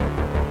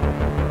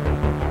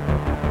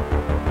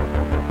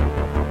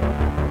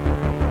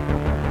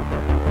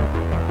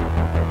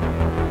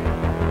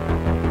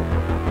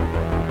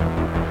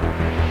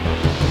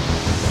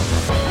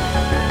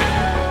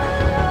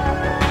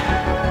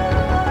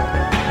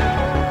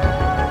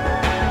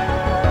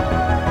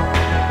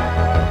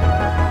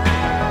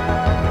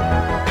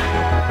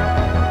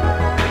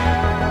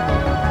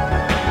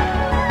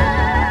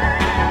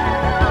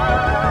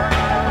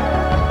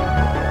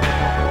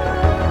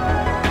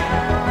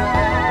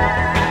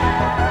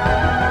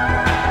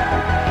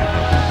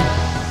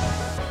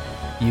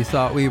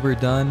thought we were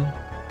done?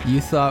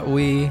 You thought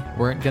we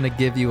weren't going to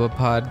give you a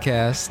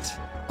podcast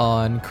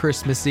on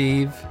Christmas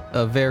Eve,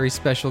 a very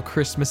special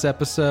Christmas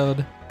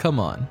episode?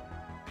 Come on.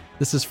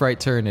 This is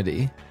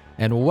Frighternity,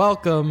 and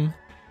welcome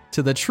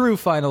to the true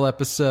final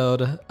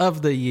episode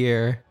of the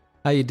year.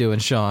 How you doing,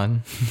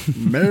 Sean?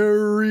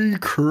 Merry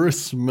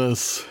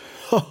Christmas.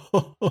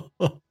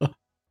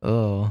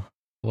 Oh,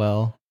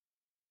 well.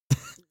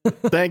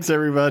 Thanks,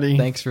 everybody.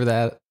 Thanks for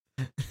that.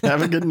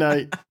 Have a good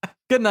night.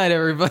 Good night,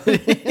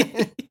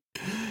 everybody.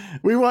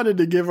 We wanted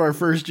to give our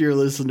first-year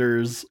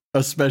listeners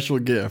a special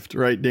gift,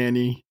 right,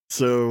 Danny?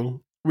 So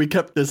we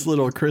kept this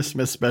little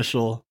Christmas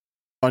special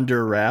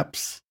under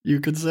wraps, you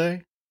could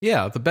say.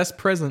 Yeah, the best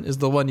present is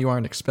the one you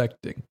aren't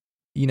expecting.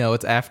 You know,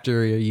 it's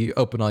after you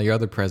open all your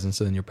other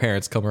presents and your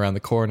parents come around the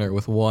corner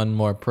with one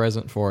more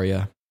present for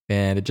you.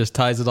 And it just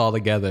ties it all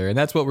together. And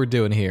that's what we're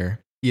doing here.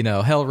 You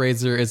know,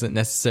 Hellraiser isn't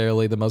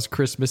necessarily the most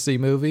Christmassy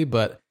movie,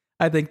 but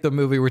I think the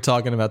movie we're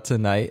talking about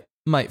tonight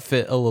might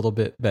fit a little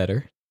bit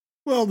better.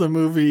 Well, the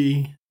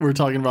movie we're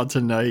talking about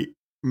tonight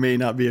may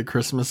not be a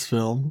Christmas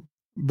film,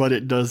 but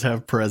it does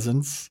have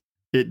presents.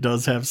 It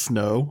does have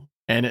snow.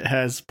 And it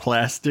has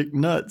plastic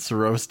nuts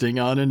roasting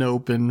on an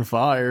open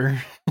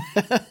fire.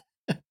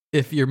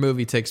 If your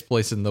movie takes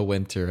place in the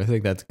winter, I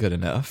think that's good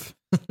enough.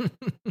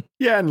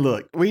 Yeah, and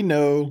look, we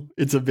know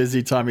it's a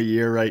busy time of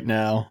year right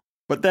now,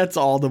 but that's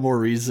all the more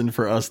reason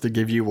for us to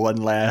give you one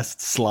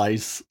last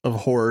slice of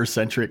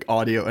horror-centric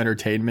audio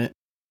entertainment.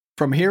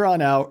 From here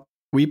on out,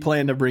 we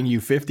plan to bring you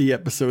 50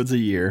 episodes a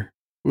year.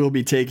 We'll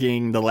be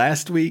taking the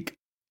last week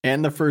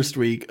and the first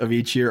week of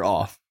each year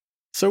off.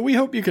 So we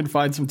hope you can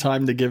find some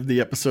time to give the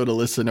episode a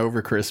listen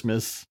over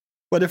Christmas.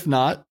 But if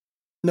not,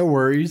 no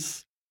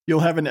worries.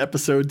 You'll have an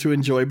episode to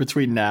enjoy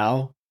between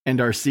now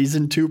and our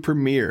Season 2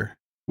 premiere,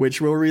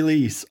 which will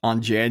release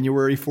on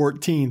January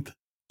 14th,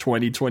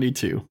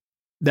 2022.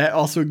 That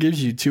also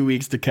gives you 2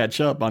 weeks to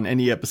catch up on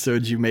any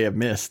episodes you may have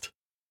missed.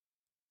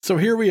 So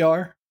here we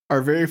are,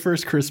 our very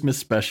first Christmas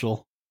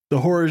special. The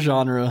horror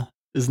genre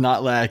is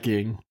not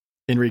lacking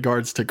in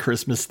regards to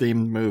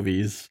Christmas-themed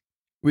movies.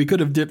 We could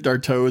have dipped our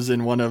toes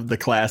in one of the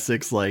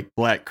classics like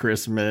Black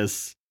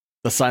Christmas,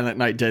 the Silent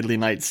Night, Deadly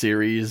Night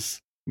series,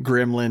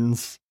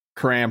 Gremlins,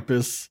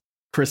 Krampus,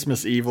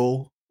 Christmas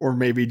Evil, or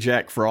maybe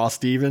Jack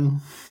Frost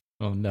even.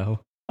 Oh no.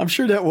 I'm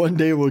sure that one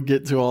day we'll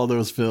get to all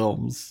those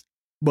films,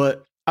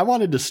 but I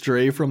wanted to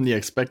stray from the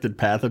expected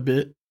path a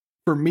bit.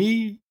 For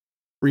me,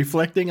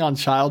 reflecting on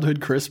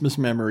childhood Christmas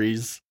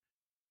memories,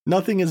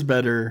 nothing is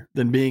better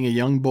than being a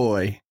young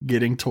boy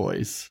getting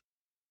toys.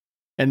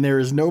 And there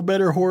is no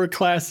better horror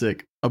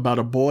classic about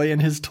a boy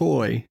and his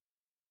toy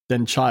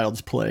than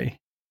Child's Play.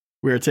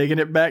 We are taking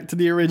it back to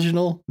the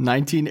original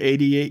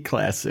 1988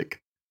 classic.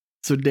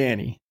 So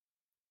Danny,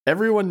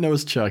 everyone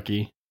knows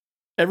Chucky.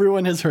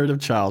 Everyone has heard of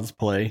Child's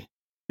Play.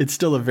 It's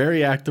still a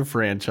very active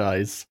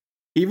franchise,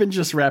 even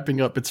just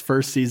wrapping up its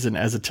first season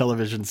as a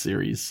television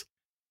series.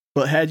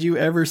 But had you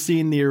ever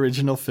seen the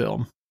original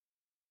film?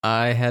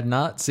 I had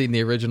not seen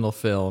the original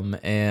film,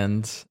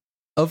 and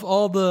of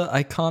all the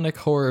iconic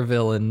horror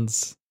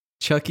villains,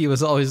 Chucky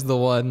was always the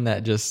one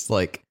that just,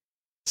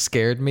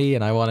 scared me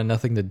and I wanted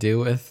nothing to do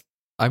with.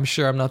 I'm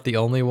sure I'm not the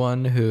only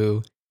one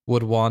who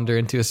would wander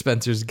into a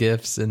Spencer's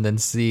Gifts and then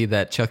see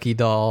that Chucky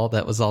doll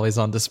that was always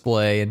on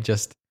display and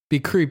just be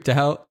creeped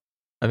out.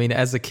 I mean,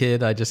 as a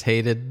kid, I just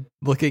hated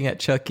looking at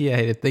Chucky. I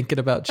hated thinking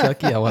about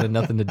Chucky. I wanted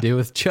nothing to do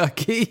with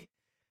Chucky.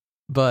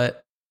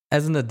 But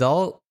as an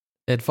adult,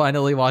 and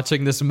finally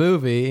watching this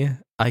movie,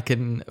 I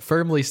can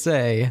firmly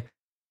say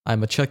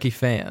I'm a Chucky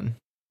fan.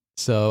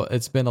 So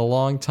it's been a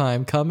long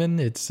time coming.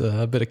 It's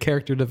a bit of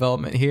character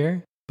development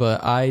here.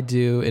 But I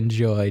do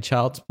enjoy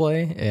Child's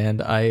Play,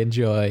 and I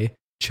enjoy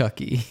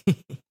Chucky.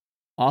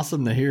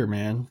 Awesome to hear,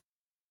 man.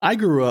 I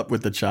grew up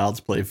with the Child's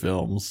Play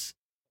films.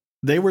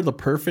 They were the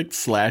perfect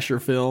slasher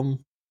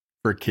film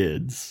for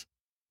kids.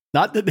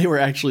 Not that they were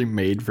actually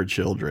made for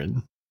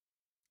children.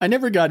 I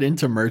never got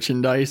into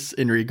merchandise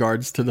in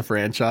regards to the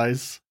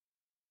franchise.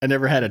 I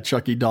never had a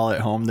Chucky doll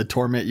at home to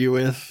torment you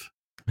with.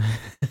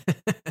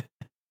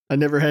 I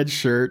never had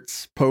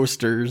shirts,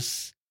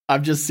 posters.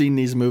 I've just seen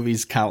these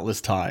movies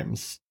countless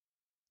times.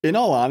 In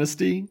all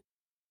honesty,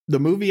 the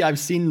movie I've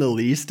seen the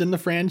least in the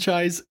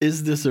franchise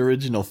is this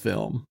original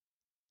film.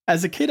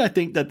 As a kid, I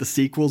think that the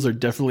sequels are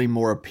definitely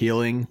more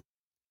appealing.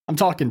 I'm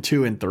talking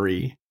 2 and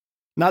 3.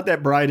 Not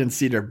that Bride and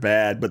Seed are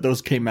bad, but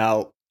those came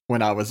out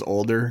when I was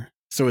older,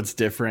 so it's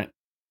different.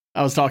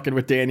 I was talking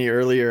with Danny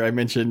earlier. I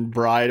mentioned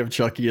Bride of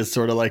Chucky is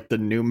sort of like the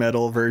new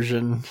metal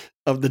version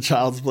of the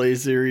Child's Play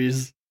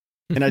series.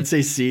 And I'd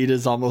say Seed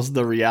is almost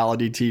the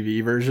reality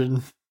TV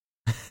version.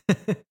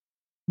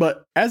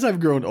 But as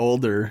I've grown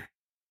older,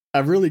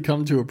 I've really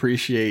come to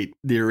appreciate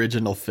the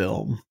original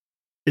film.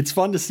 It's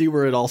fun to see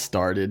where it all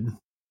started.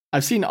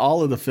 I've seen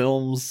all of the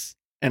films,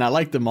 and I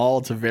like them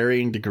all to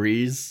varying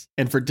degrees,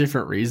 and for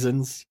different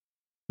reasons.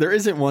 There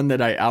isn't one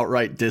that I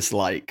outright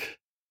dislike,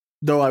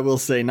 though I will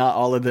say not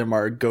all of them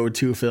are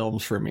go-to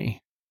films for me.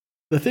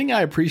 The thing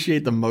I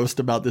appreciate the most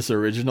about this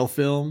original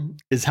film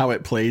is how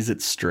it plays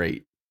it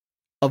straight.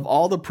 Of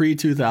all the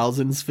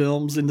pre-2000s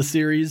films in the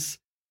series,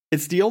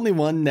 it's the only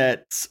one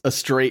that's a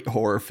straight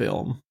horror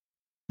film.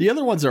 The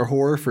other ones are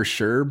horror for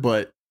sure,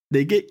 but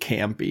they get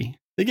campy.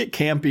 They get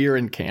campier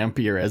and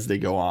campier as they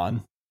go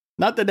on.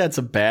 Not that that's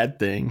a bad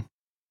thing.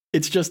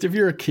 It's just if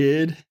you're a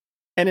kid,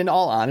 and in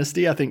all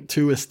honesty, I think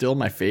 2 is still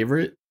my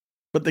favorite,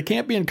 but the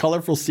campy and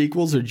colorful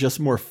sequels are just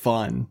more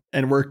fun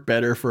and work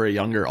better for a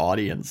younger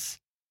audience.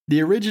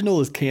 The original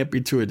is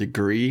campy to a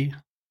degree,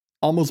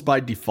 almost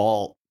by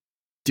default,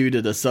 due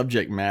to the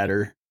subject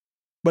matter,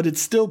 but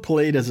it's still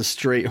played as a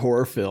straight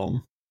horror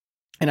film,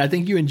 and I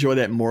think you enjoy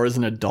that more as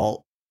an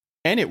adult,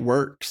 and it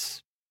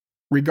works.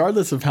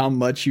 Regardless of how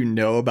much you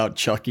know about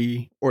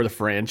Chucky or the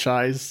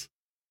franchise,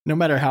 no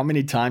matter how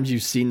many times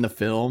you've seen the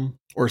film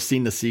or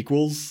seen the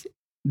sequels,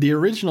 the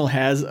original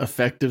has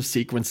effective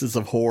sequences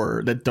of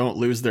horror that don't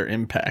lose their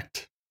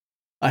impact.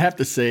 I have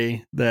to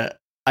say that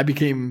I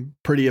became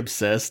pretty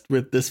obsessed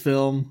with this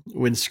film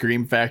when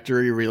Scream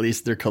Factory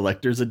released their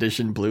collector's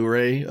edition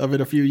Blu-ray of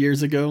it a few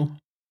years ago.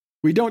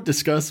 We don't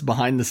discuss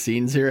behind the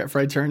scenes here at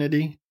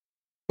Fraternity,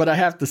 but I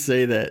have to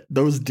say that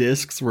those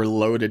discs were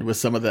loaded with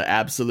some of the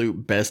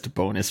absolute best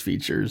bonus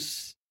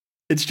features.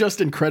 It's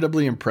just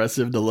incredibly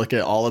impressive to look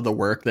at all of the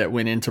work that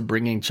went into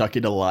bringing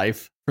Chucky to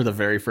life for the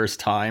very first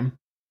time.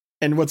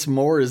 And what's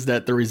more is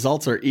that the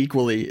results are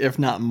equally, if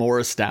not more,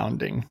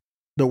 astounding.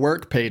 The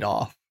work paid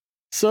off.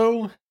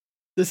 So,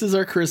 this is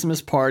our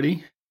Christmas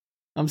party.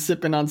 I'm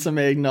sipping on some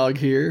eggnog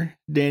here.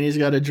 Danny's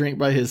got a drink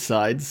by his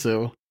side,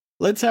 so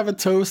let's have a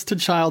toast to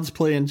Child's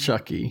Play and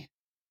Chucky.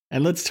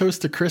 And let's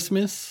toast to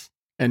Christmas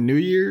and New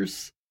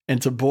Year's and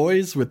to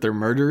boys with their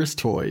murderous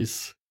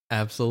toys.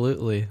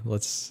 Absolutely.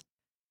 Let's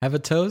have a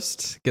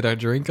toast, get our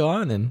drink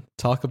on, and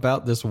talk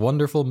about this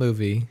wonderful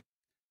movie.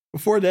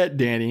 Before that,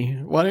 Danny,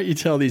 why don't you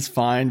tell these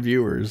fine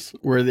viewers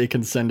where they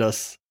can send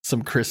us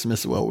some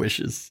Christmas well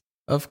wishes?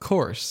 Of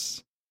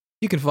course.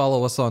 You can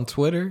follow us on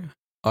Twitter.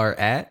 Our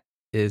 @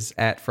 is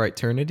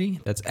 @Fraternity.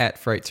 That's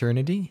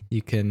 @Fraternity.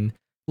 You can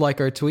like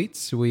our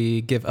tweets.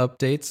 We give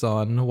updates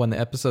on when the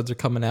episodes are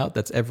coming out.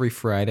 That's every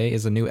Friday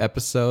is a new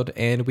episode.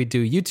 And we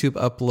do YouTube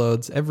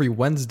uploads every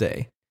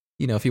Wednesday.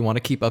 You know, if you want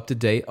to keep up to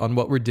date on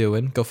what we're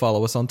doing, go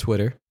follow us on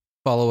Twitter.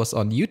 Follow us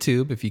on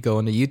YouTube. If you go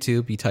into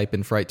YouTube, you type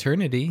in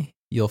Fraternity,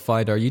 you'll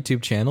find our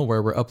YouTube channel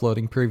where we're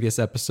uploading previous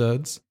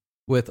episodes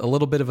with a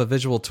little bit of a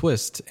visual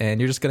twist. And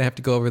you're just going to have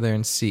to go over there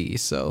and see.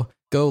 So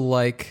go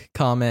like,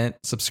 comment,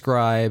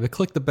 subscribe,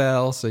 click the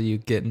bell so you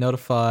get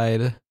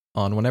notified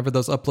on whenever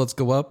those uploads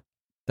go up.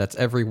 That's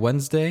every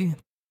Wednesday.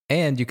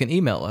 And you can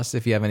email us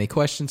if you have any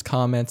questions,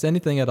 comments,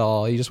 anything at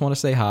all. You just want to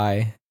say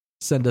hi.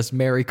 Send us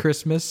Merry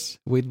Christmas.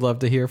 We'd love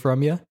to hear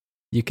from you.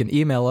 You can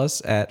email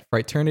us at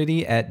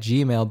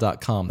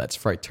fraternity@gmail.com. That's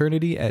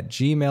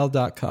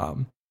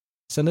fraternity@gmail.com.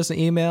 Send us an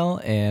email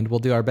and we'll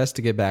do our best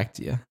to get back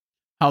to you.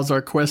 How's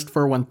our quest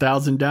for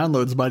 1,000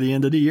 downloads by the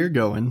end of the year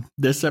going?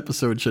 This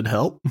episode should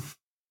help.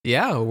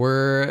 Yeah,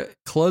 we're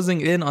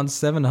closing in on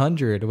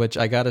 700, which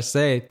I gotta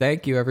say,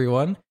 thank you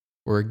everyone.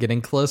 We're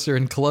getting closer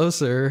and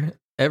closer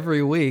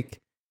every week.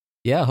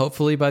 Yeah,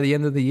 hopefully by the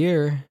end of the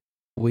year,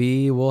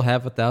 we will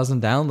have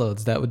 1,000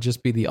 downloads. That would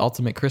just be the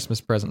ultimate Christmas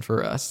present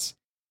for us.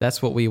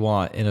 That's what we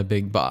want in a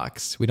big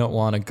box. We don't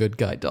want a good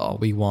guy doll.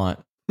 We want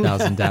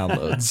 1,000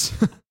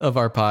 downloads of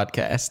our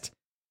podcast.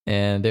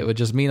 And it would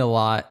just mean a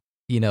lot.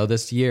 You know,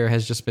 this year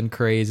has just been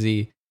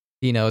crazy.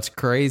 You know, it's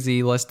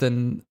crazy. Less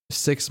than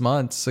 6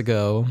 months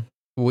ago,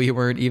 we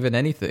weren't even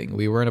anything.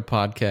 We weren't a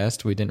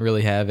podcast. We didn't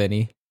really have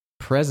any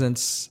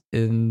presence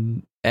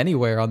in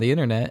anywhere on the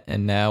internet.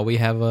 And now we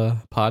have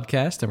a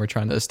podcast and we're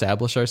trying to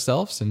establish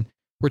ourselves and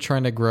we're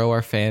trying to grow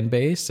our fan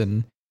base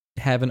and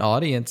have an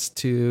audience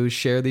to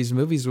share these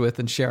movies with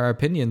and share our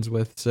opinions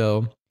with.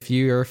 So if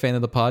you're a fan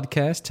of the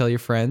podcast, tell your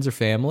friends or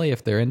family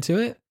if they're into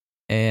it.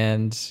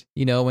 And,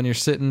 you know, when you're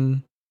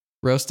sitting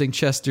roasting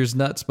Chester's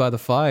nuts by the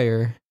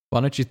fire,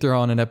 why don't you throw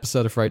on an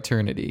episode of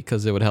Fraternity?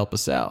 Because it would help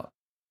us out.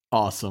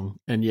 Awesome.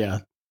 And yeah,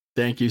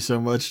 thank you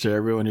so much to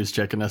everyone who's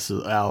checking us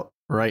out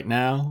right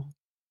now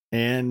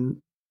and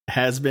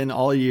has been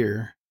all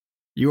year.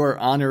 You are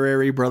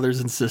honorary brothers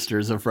and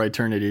sisters of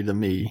Fraternity to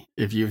me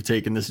if you've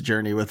taken this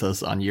journey with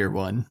us on year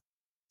 1.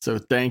 So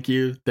thank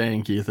you,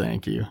 thank you,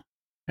 thank you.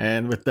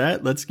 And with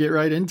that, let's get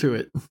right into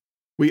it.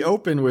 We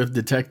open with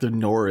Detective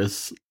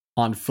Norris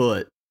on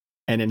foot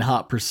and in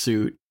hot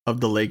pursuit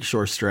of the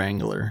Lakeshore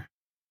Strangler,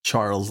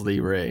 Charles Lee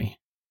Ray.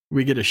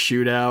 We get a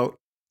shootout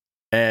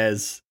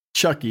as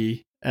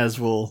Chucky, as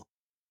we'll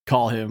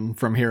call him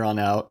from here on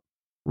out,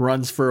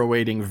 runs for a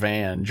waiting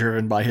van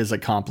driven by his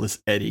accomplice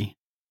Eddie.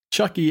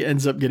 Chucky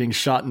ends up getting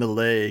shot in the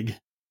leg,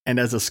 and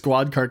as a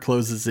squad car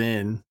closes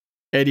in,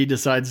 Eddie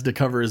decides to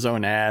cover his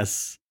own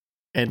ass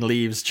and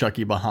leaves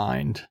Chucky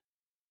behind.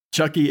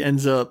 Chucky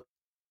ends up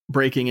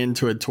breaking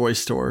into a toy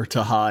store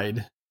to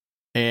hide,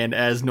 and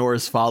as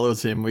Norris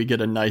follows him, we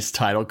get a nice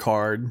title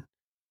card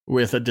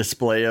with a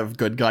display of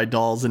good guy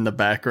dolls in the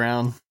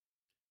background.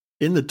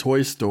 In the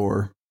toy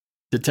store,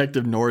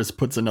 Detective Norris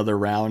puts another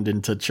round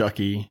into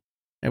Chucky,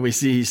 and we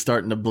see he's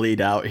starting to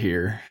bleed out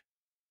here.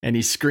 And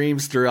he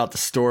screams throughout the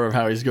store of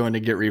how he's going to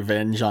get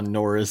revenge on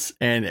Norris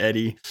and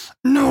Eddie,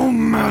 no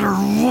matter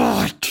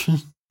what.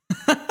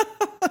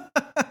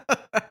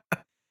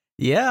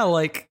 Yeah,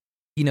 like,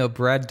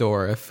 Brad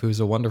Dourif, who's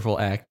a wonderful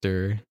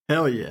actor.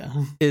 Hell yeah.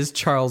 Is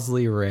Charles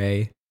Lee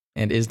Ray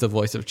and is the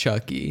voice of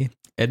Chucky.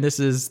 And this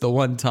is the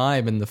one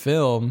time in the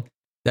film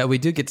that we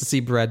do get to see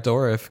Brad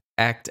Dourif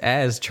act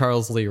as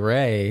Charles Lee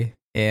Ray.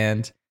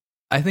 And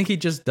I think he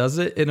just does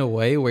it in a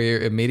way where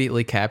you're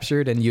immediately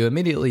captured and you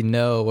immediately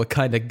know what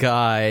kind of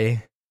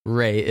guy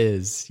Ray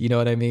is. You know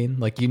what I mean?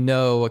 Like, you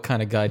know what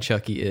kind of guy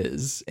Chucky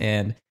is.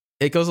 And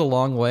it goes a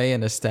long way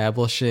in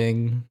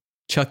establishing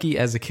Chucky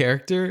as a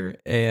character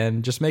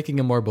and just making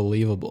him more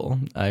believable.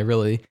 I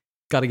really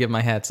got to give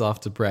my hats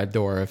off to Brad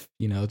Dourif,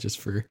 just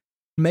for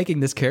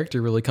making this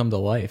character really come to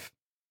life.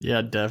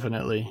 Yeah,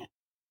 definitely.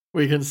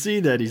 We can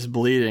see that he's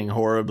bleeding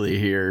horribly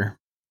here,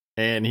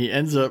 and he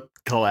ends up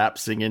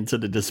collapsing into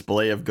the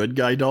display of good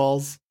guy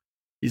dolls.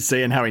 He's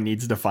saying how he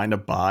needs to find a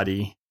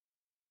body,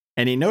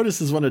 and he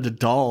notices one of the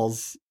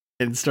dolls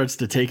and starts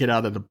to take it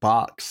out of the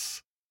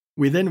box.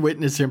 We then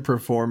witness him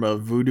perform a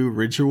voodoo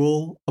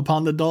ritual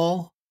upon the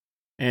doll,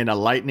 and a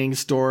lightning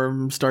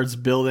storm starts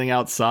building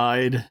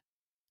outside,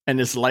 and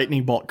this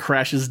lightning bolt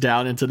crashes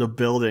down into the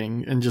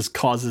building and just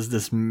causes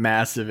this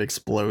massive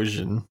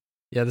explosion.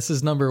 Yeah, this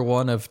is number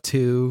one of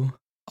 2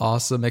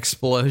 awesome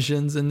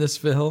explosions in this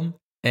film.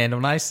 And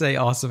when I say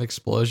awesome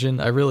explosion,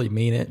 I really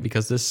mean it,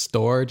 because this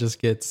store just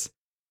gets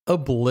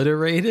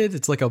obliterated.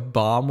 It's like a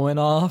bomb went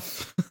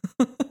off.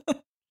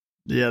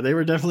 Yeah, they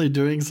were definitely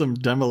doing some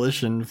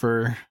demolition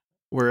for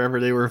wherever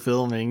they were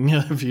filming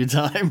a few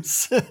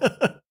times.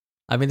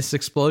 I mean, this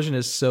explosion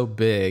is so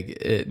big,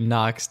 it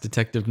knocks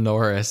Detective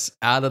Norris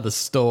out of the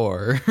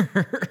store.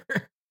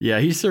 Yeah,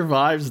 he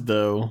survives,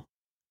 though,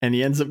 and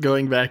he ends up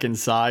going back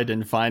inside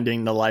and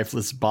finding the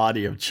lifeless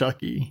body of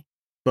Chucky.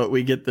 But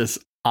we get this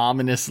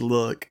ominous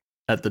look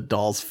at the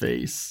doll's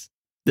face.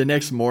 The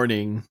next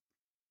morning,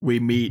 we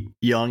meet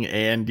young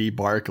Andy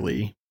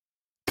Barkley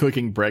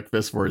cooking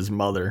breakfast for his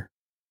mother.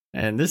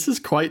 And this is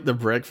quite the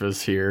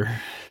breakfast here.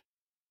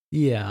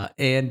 Yeah,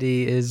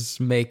 Andy is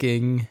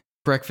making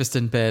breakfast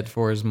in bed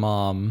for his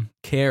mom,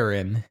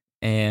 Karen,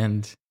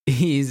 and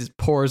he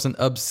pours an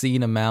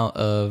obscene amount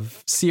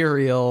of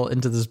cereal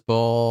into this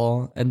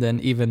bowl and then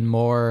even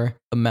more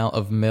amount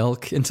of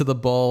milk into the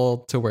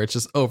bowl to where it's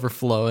just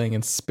overflowing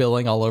and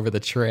spilling all over the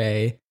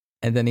tray.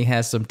 And then he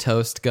has some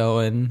toast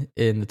going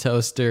in the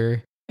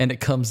toaster and it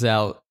comes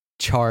out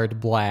charred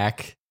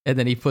black. And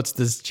then he puts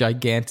this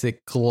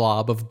gigantic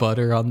glob of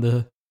butter on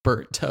the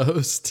burnt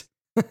toast.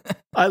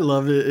 I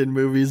love it in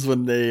movies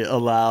when they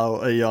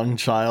allow a young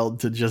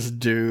child to just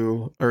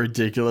do a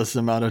ridiculous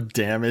amount of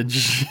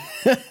damage.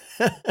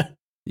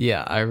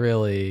 Yeah, I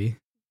really,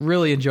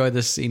 really enjoyed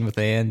this scene with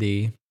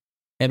Andy.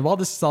 And while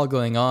this is all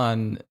going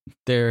on,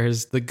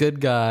 there's the Good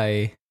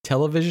Guy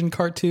television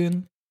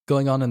cartoon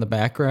going on in the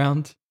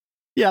background.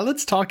 Yeah,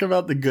 let's talk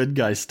about the Good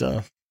Guy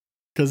stuff.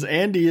 Because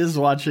Andy is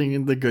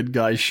watching the Good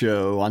Guy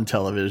show on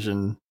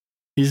television.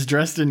 He's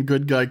dressed in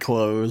Good Guy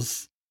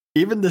clothes.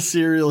 Even the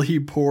cereal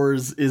he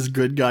pours is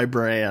Good Guy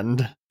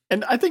brand.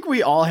 And I think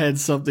we all had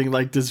something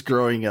like this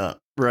growing up,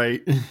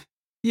 right?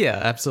 Yeah,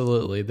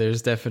 absolutely.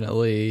 There's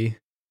definitely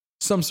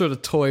some sort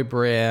of toy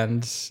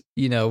brand,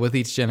 with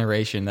each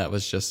generation that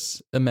was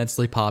just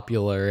immensely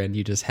popular and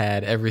you just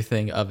had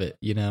everything of it,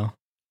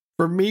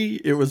 For me,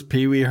 it was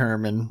Pee-wee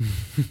Herman.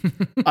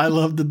 I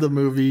loved the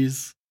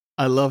movies.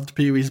 I loved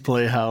Pee-wee's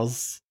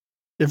Playhouse.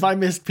 If I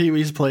missed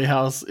Pee-wee's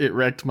Playhouse, it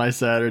wrecked my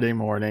Saturday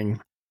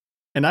morning.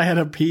 And I had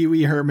a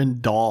Pee-wee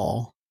Herman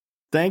doll.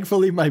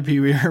 Thankfully, my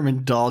Pee-wee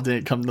Herman doll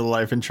didn't come to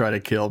life and try to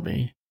kill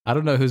me. I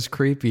don't know who's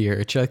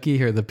creepier,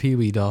 Chucky or the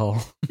Pee-wee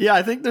doll. Yeah,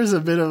 I think there's a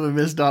bit of a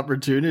missed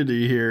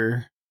opportunity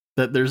here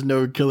that there's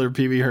no killer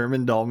Pee-wee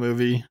Herman doll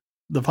movie.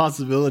 The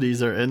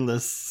possibilities are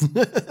endless.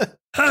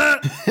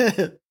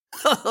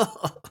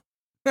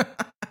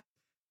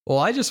 Well,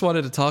 I just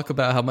wanted to talk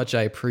about how much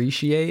I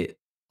appreciate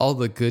all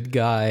the Good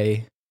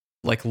Guy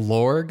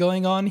lore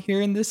going on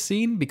here in this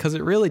scene, because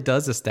it really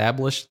does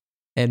establish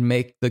and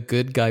make the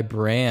Good Guy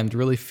brand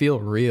really feel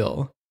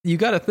real. You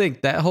got to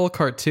think that whole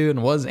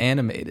cartoon was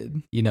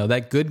animated.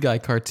 That Good Guy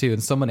cartoon,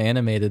 someone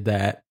animated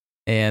that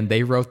and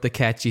they wrote the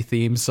catchy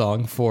theme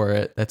song for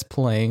it that's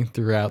playing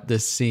throughout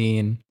this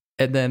scene.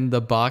 And then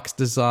the box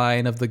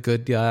design of the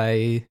Good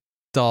Guy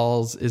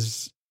dolls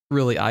is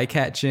really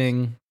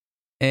eye-catching.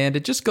 And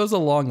it just goes a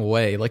long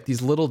way,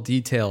 these little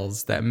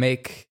details that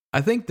make...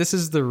 I think this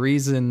is the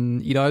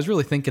reason, I was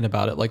really thinking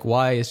about it,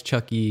 why is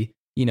Chucky,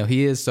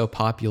 he is so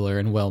popular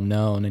and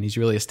well-known, and he's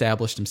really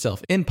established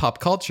himself in pop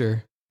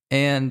culture.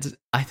 And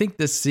I think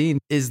this scene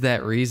is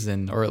that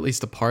reason, or at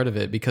least a part of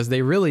it, because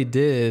they really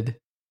did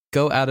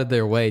go out of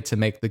their way to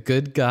make the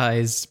Good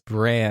Guys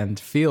brand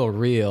feel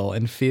real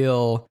and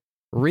feel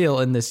real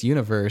in this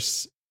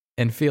universe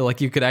and feel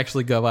like you could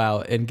actually go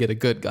out and get a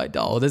Good Guy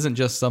doll. It isn't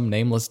just some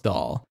nameless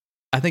doll.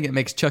 I think it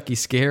makes Chucky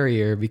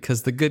scarier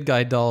because the Good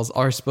Guy dolls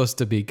are supposed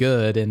to be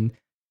good and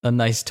a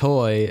nice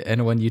toy.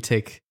 And when you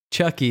take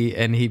Chucky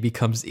and he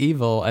becomes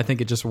evil, I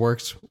think it just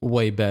works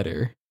way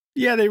better.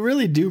 Yeah, they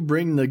really do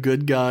bring the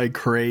good guy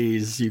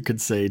craze, you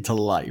could say, to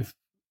life.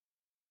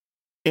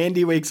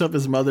 Andy wakes up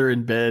his mother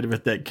in bed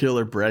with that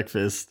killer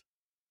breakfast,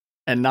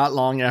 and not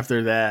long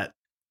after that,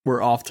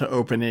 we're off to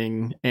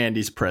opening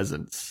Andy's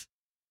presents,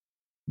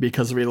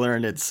 because we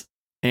learn it's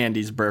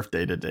Andy's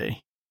birthday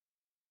today.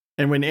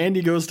 And when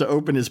Andy goes to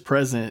open his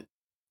present,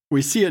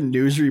 we see a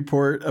news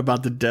report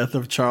about the death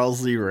of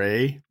Charles Lee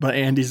Ray, but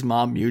Andy's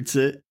mom mutes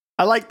it.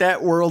 I like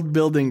that world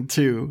building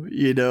too,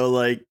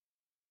 like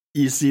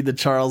you see the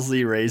Charles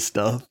Lee Ray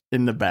stuff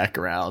in the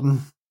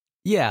background.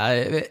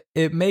 Yeah,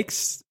 it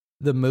makes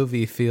the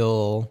movie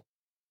feel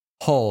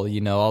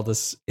whole, all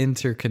this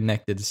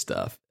interconnected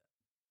stuff.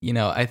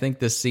 I think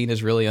this scene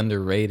is really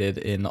underrated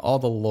in all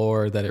the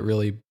lore that it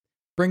really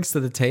brings to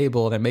the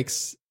table, and it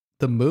makes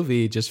the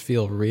movie just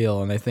feel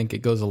real. And I think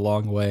it goes a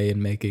long way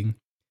in making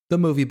the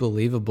movie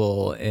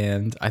believable.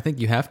 And I think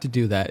you have to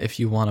do that if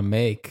you want to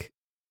make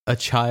a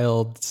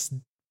child's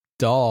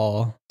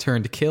doll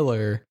turned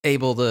killer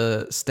able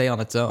to stay on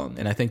its own.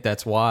 And I think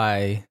that's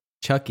why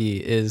Chucky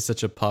is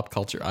such a pop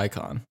culture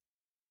icon.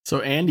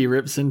 So Andy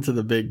rips into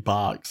the big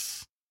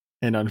box,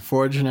 and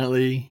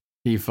unfortunately,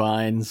 he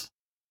finds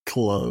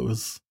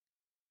clothes.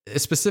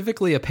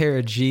 Specifically a pair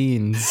of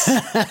jeans.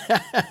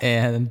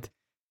 And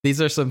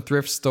these are some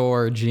thrift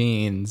store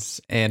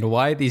jeans. And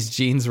why these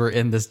jeans were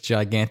in this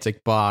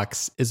gigantic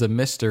box is a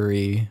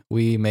mystery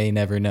we may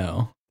never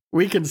know.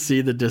 We can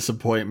see the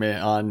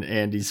disappointment on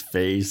Andy's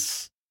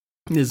face.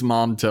 His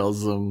mom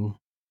tells him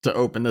to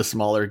open the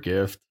smaller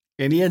gift,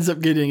 and he ends up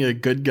getting a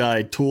good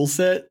guy tool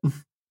set.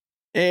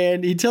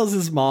 And he tells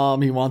his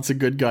mom he wants a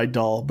good guy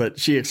doll, but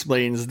she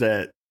explains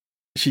that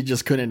she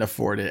just couldn't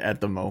afford it at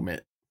the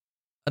moment.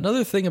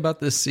 Another thing about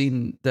this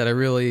scene that I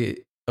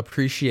really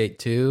appreciate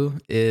too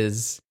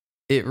is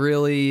it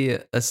really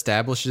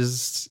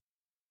establishes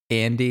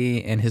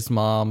Andy and his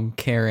mom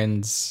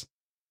Karen's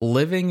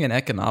living and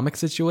economic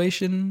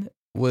situation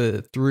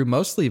through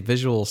mostly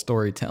visual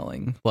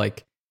storytelling.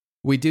 Like,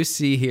 we do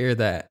see here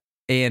that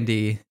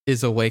Andy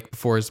is awake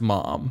before his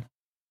mom.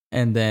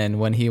 And then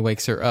when he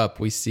wakes her up,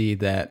 we see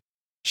that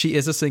she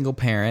is a single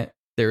parent.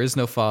 There is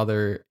no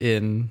father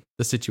in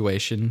the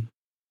situation,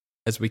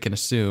 as we can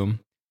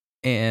assume.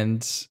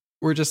 And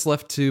we're just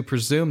left to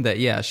presume that,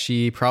 yeah,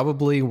 she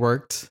probably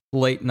worked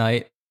late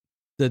night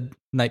the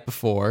night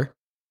before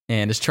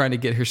and is trying to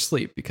get her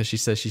sleep because she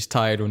says she's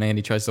tired when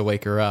Andy tries to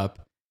wake her up.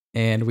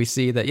 And we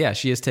see that, yeah,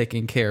 she is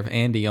taking care of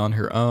Andy on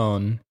her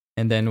own.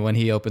 And then when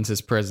he opens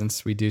his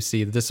presents, we do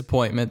see the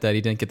disappointment that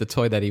he didn't get the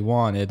toy that he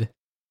wanted.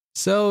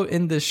 So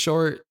in this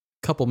short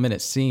couple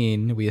minute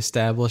scene, we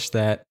establish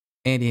that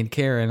Andy and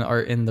Karen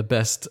are in the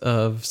best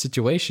of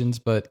situations,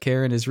 but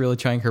Karen is really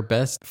trying her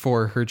best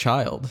for her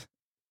child.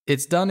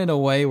 It's done in a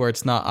way where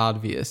it's not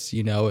obvious,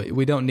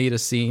 we don't need a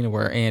scene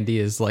where Andy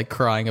is like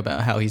crying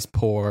about how he's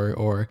poor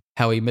or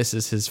how he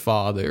misses his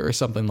father or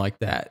something like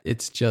that.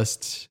 It's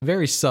just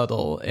very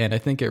subtle, and I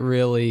think it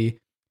really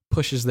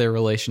pushes their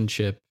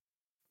relationship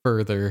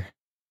further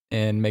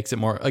and makes it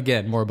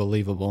more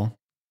believable.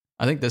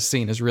 I think this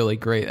scene is really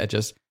great at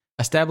just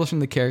establishing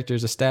the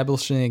characters,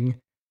 establishing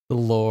the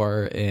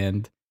lore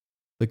and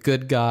the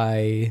good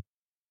guy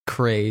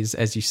craze,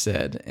 as you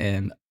said,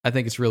 and I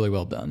think it's really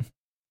well done.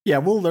 Yeah,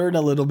 we'll learn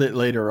a little bit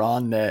later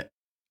on that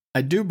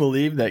I do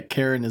believe that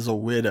Karen is a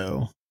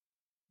widow,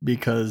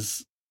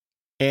 because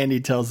Andy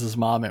tells his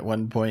mom at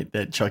one point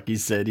that Chucky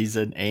said he's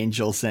an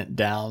angel sent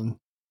down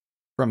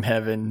from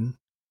heaven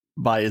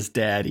by his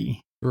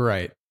daddy.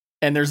 Right.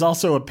 And there's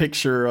also a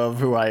picture of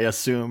who I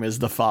assume is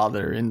the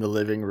father in the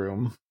living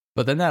room.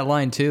 But then that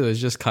line too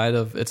is just kind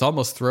of, it's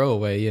almost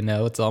throwaway,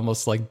 it's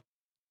almost like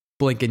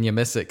blink and you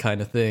miss it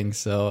kind of thing.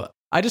 So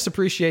I just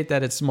appreciate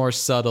that it's more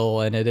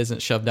subtle and it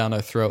isn't shoved down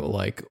our throat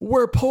like,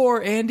 we're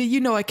poor,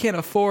 Andy, I can't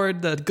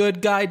afford the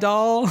good guy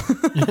doll.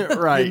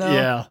 Right,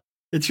 yeah.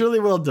 It's really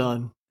well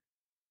done.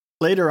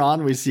 Later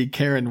on, we see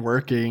Karen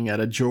working at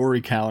a jewelry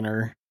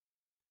counter,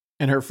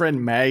 and her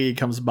friend Maggie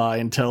comes by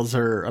and tells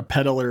her a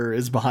peddler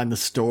is behind the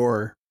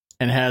store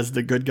and has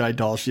the good guy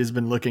doll she's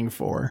been looking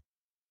for.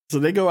 So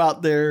they go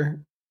out there,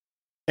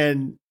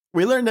 and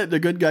we learn that the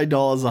good guy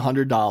doll is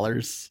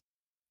 $100,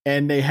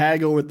 and they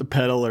haggle with the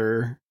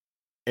peddler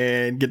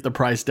and get the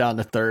price down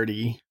to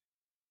 $30.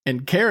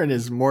 And Karen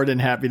is more than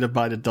happy to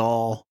buy the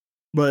doll,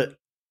 but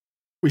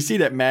we see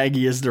that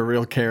Maggie is the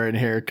real Karen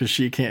here because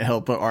she can't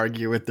help but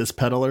argue with this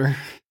peddler.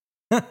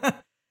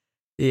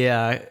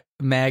 Yeah,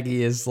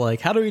 Maggie is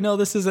like, how do we know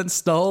this isn't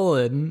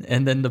stolen?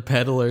 And then the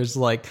peddler's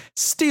like,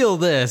 steal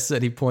this,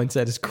 and he points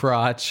at his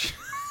crotch.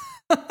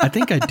 I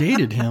think I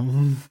dated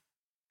him.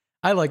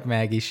 I like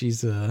Maggie.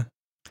 She's a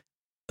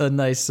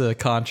nice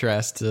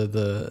contrast to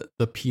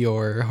the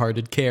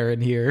pure-hearted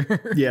Karen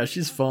here. Yeah,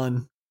 she's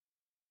fun.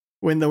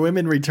 When the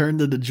women return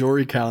to the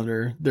jewelry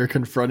counter, they're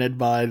confronted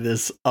by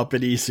this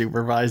uppity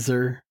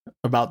supervisor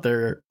about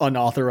their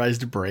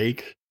unauthorized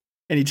break.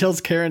 And he tells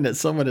Karen that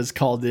someone has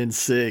called in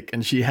sick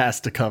and she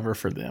has to cover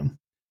for them.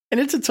 And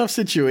it's a tough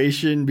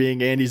situation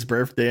being Andy's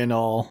birthday and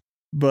all,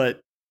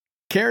 but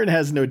Karen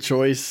has no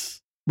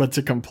choice but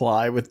to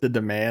comply with the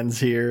demands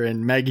here,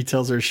 and Maggie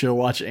tells her she'll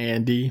watch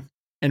Andy.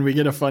 And we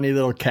get a funny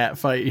little cat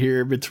fight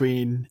here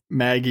between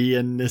Maggie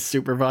and this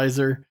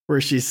supervisor, where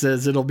she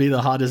says it'll be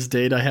the hottest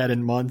date I had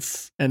in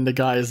months. And the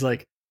guy is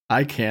like,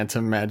 I can't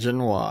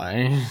imagine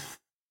why.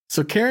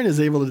 So Karen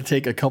is able to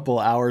take a couple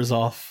hours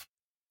off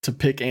to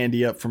pick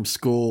Andy up from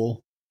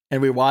school.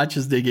 And we watch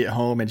as they get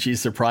home and she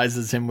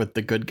surprises him with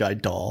the good guy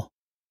doll.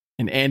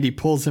 And Andy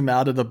pulls him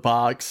out of the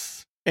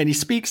box and he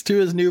speaks to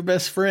his new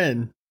best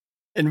friend.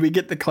 And we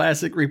get the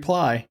classic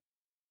reply.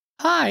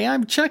 Hi,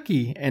 I'm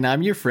Chucky, and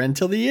I'm your friend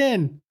till the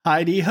end.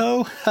 Heidi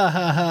ho, ha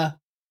ha ha.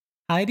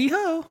 Heidi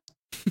ho.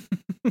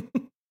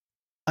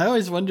 I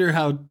always wonder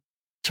how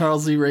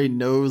Charles E. Ray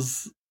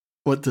knows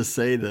what to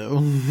say,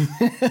 though.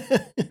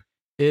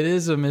 It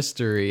is a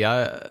mystery.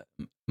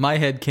 My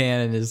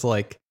headcanon is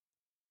like,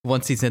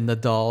 once he's in the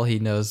doll, he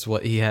knows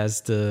what he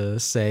has to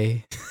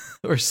say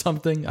or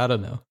something. I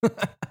don't know.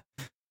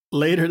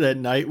 Later that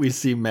night, we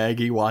see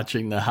Maggie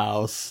watching the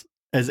house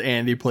as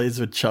Andy plays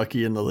with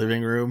Chucky in the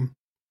living room.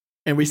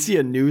 And we see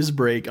a news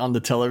break on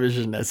the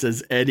television that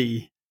says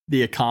Eddie,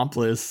 the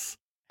accomplice,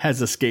 has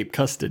escaped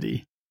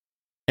custody.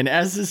 And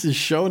as this is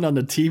shown on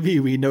the TV,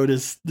 we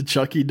notice the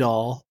Chucky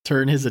doll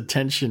turn his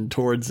attention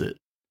towards it.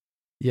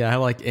 Yeah, I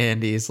like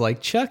Andy's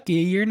like, Chucky,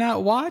 you're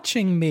not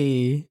watching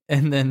me.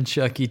 And then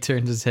Chucky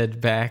turns his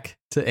head back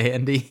to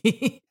Andy.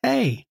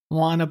 Hey,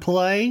 wanna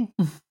play?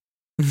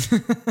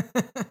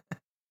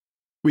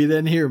 We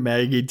then hear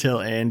Maggie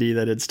tell Andy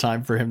that it's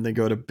time for him to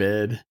go to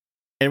bed.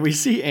 And we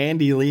see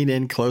Andy lean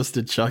in close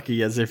to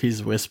Chucky as if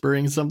he's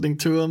whispering something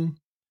to him.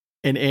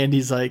 And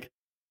Andy's like,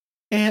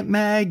 Aunt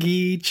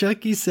Maggie,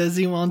 Chucky says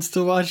he wants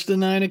to watch the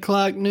 9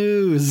 o'clock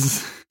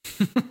news.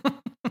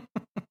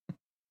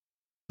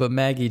 But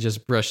Maggie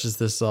just brushes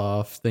this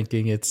off,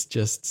 thinking it's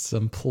just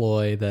some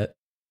ploy that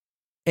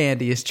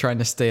Andy is trying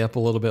to stay up a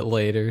little bit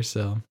later.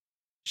 So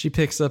she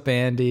picks up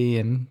Andy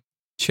and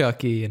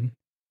Chucky and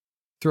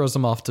throws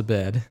them off to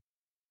bed.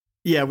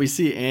 Yeah, we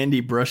see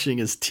Andy brushing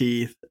his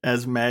teeth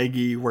as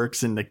Maggie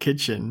works in the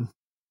kitchen,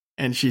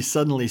 and she's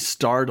suddenly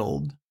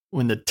startled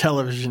when the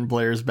television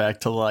blares back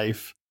to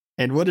life.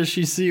 And what does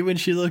she see when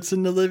she looks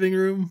in the living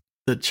room?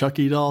 The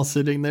Chucky doll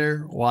sitting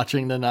there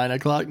watching the 9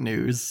 o'clock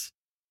news.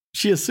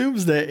 She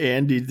assumes that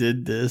Andy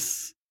did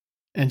this,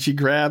 and she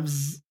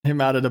grabs him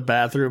out of the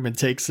bathroom and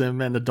takes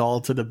him and the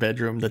doll to the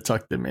bedroom to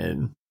tuck them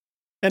in.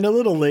 And a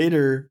little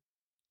later,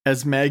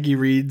 as Maggie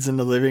reads in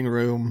the living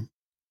room,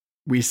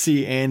 we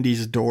see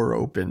Andy's door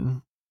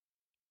open.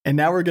 And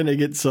now we're going to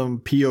get some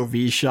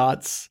POV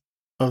shots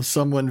of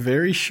someone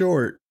very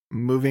short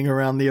moving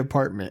around the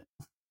apartment.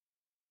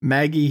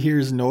 Maggie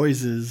hears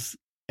noises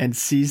and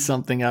sees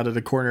something out of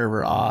the corner of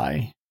her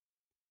eye.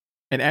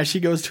 And as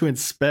she goes to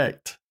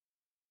inspect,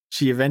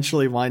 she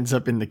eventually winds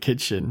up in the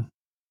kitchen.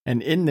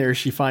 And in there,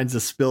 she finds a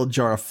spilled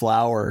jar of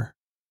flour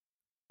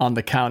on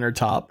the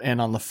countertop and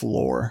on the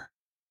floor.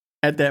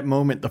 At that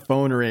moment, the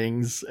phone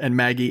rings and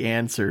Maggie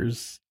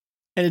answers.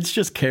 And it's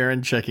just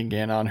Karen checking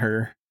in on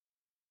her.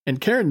 And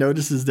Karen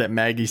notices that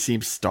Maggie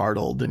seems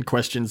startled and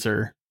questions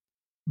her.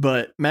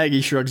 But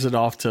Maggie shrugs it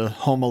off to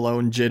Home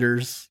Alone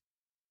jitters.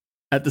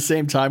 At the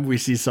same time, we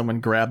see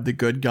someone grab the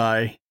good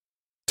guy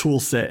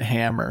toolset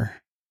hammer.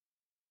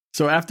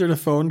 So after the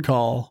phone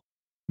call,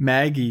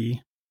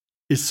 Maggie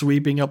is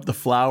sweeping up the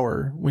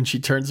flour when she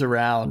turns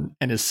around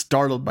and is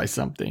startled by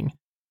something.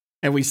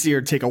 And we see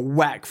her take a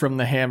whack from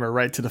the hammer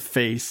right to the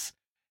face.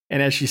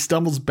 And as she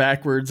stumbles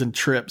backwards and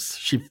trips,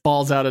 she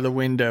falls out of the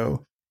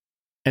window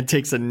and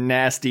takes a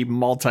nasty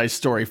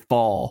multi-story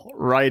fall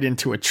right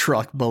into a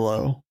truck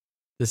below.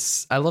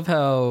 I love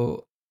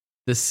how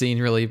this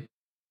scene really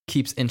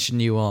keeps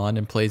inching you on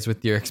and plays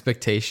with your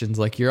expectations.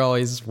 Like, you're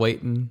always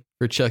waiting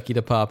for Chucky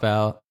to pop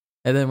out.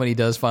 And then when he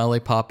does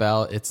finally pop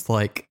out, it's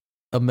like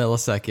a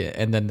millisecond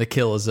and then the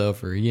kill is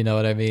over. You know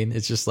what I mean?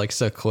 It's just like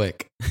so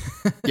quick.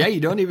 Yeah, you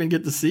don't even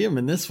get to see him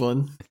in this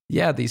one.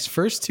 Yeah, these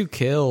first two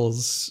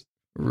kills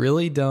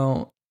really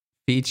don't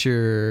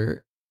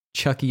feature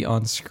Chucky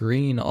on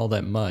screen all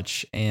that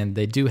much, and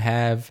they do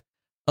have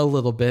a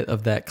little bit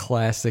of that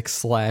classic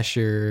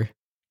slasher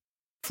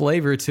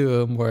flavor to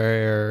them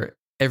where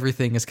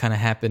everything is kind of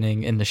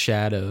happening in the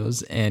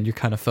shadows and you're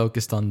kind of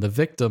focused on the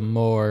victim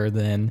more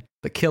than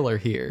the killer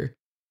here,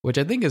 which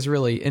I think is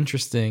really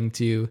interesting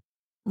to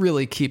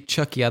really keep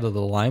Chucky out of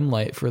the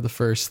limelight for the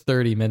first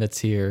 30 minutes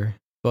here.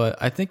 But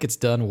I think it's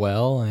done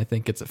well and I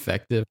think it's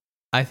effective.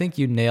 I think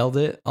you nailed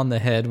it on the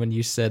head when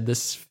you said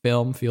this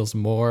film feels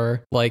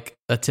more like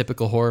a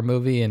typical horror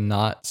movie and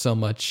not so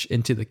much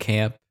into the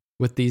camp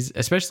with these,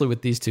 especially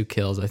with these two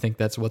kills. I think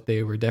that's what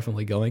they were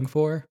definitely going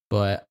for,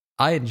 but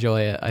I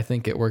enjoy it. I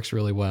think it works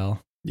really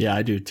well. Yeah,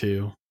 I do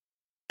too.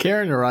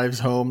 Karen arrives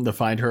home to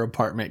find her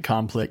apartment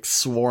complex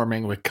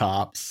swarming with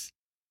cops.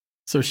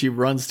 So she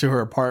runs to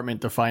her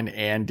apartment to find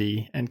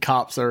Andy, and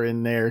cops are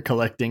in there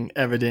collecting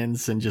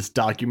evidence and just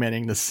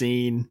documenting the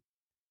scene.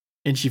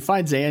 And she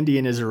finds Andy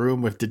in his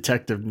room with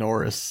Detective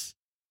Norris.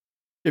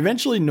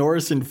 Eventually,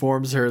 Norris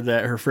informs her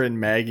that her friend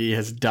Maggie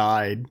has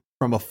died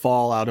from a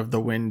fall out of the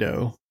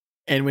window.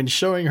 And when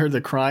showing her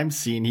the crime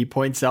scene, he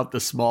points out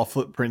the small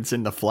footprints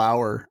in the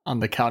flour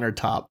on the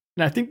countertop.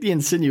 And I think the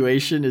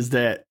insinuation is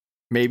that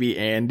maybe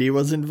Andy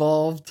was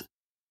involved.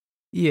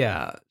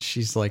 Yeah,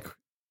 she's like,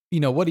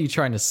 what are you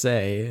trying to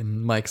say?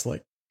 And Mike's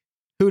like,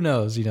 who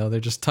knows? They're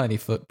just tiny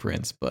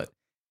footprints, but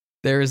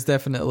there is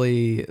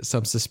definitely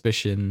some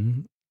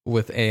suspicion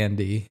with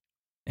Andy.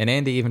 And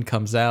Andy even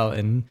comes out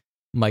and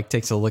Mike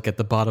takes a look at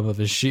the bottom of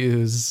his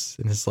shoes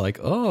and is like,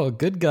 oh,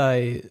 good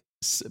guy,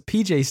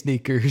 PJ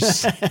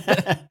sneakers.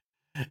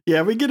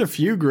 Yeah, we get a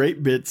few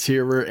great bits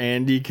here where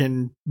Andy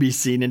can be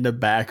seen in the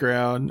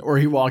background or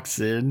he walks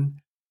in.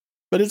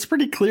 But it's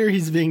pretty clear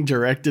he's being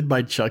directed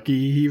by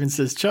Chucky. He even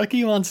says,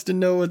 Chucky wants to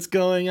know what's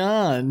going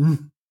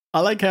on.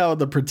 I like how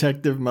the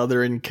protective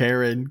mother and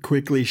Karen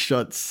quickly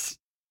shuts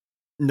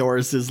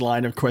Norris's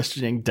line of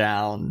questioning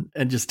down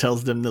and just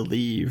tells them to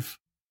leave.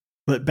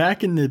 But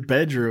back in the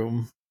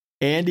bedroom,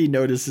 Andy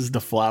notices the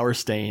flour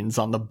stains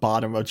on the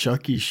bottom of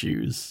Chucky's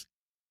shoes.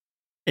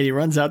 And he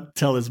runs out to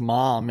tell his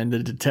mom and the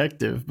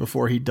detective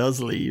before he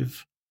does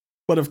leave.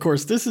 But of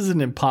course, this is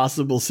an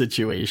impossible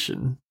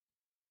situation.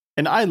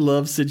 And I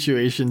love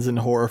situations in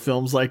horror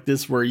films like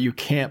this where you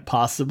can't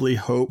possibly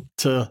hope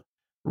to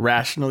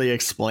rationally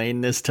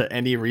explain this to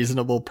any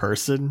reasonable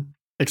person,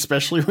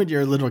 especially when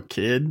you're a little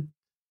kid.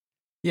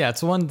 Yeah,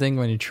 it's one thing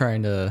when you're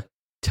trying to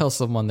tell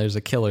someone there's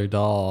a killer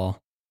doll.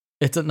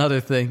 It's another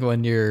thing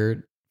when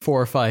you're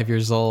 4 or 5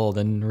 years old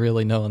and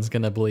really no one's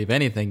going to believe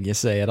anything you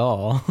say at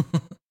all.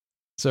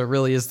 So it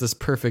really is this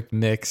perfect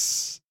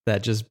mix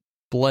that just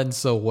blends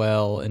so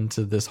well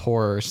into this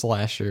horror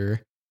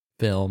slasher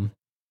film.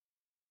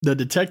 The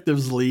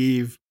detectives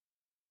leave,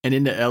 and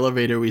in the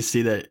elevator we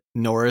see that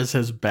Norris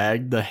has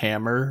bagged the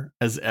hammer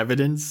as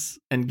evidence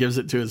and gives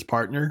it to his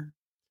partner.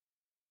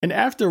 And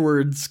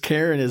afterwards,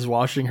 Karen is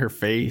washing her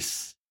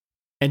face,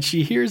 and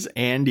she hears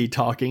Andy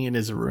talking in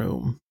his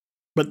room.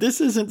 But this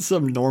isn't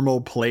some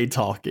normal play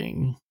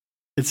talking.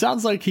 It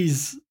sounds like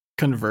he's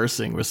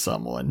conversing with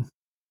someone.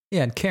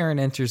 Yeah, and Karen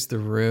enters the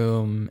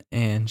room,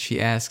 and she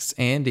asks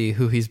Andy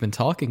who he's been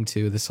talking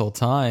to this whole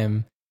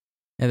time.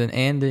 And then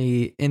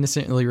Andy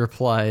innocently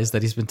replies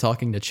that he's been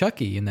talking to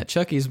Chucky and that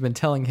Chucky's been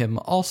telling him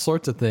all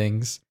sorts of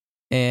things.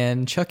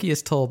 And Chucky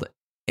has told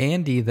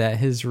Andy that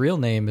his real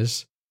name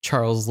is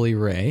Charles Lee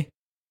Ray.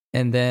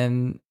 And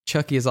then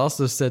Chucky has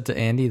also said to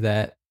Andy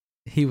that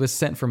he was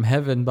sent from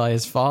heaven by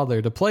his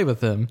father to play with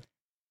him.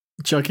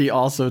 Chucky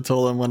also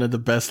told him one of the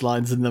best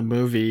lines in the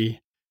movie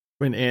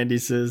when Andy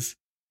says,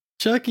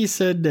 Chucky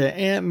said that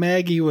Aunt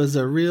Maggie was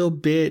a real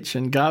bitch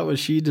and got what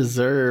she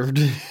deserved.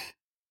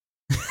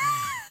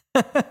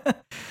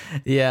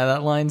 Yeah,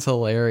 that line's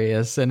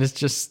hilarious. And it's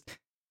just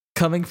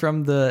coming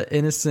from the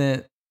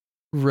innocent,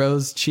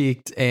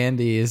 rose-cheeked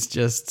Andy is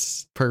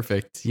just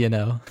perfect,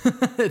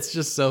 It's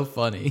just so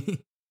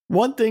funny.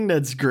 One thing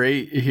that's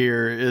great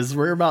here is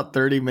we're about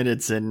 30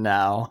 minutes in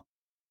now,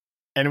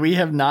 and we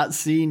have not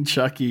seen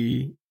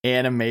Chucky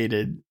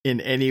animated in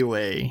any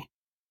way.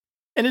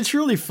 And it's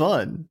really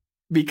fun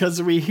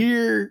because we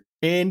hear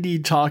Andy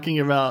talking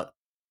about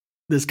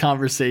this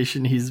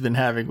conversation he's been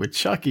having with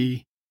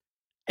Chucky.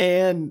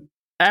 And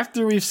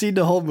after we've seen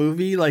the whole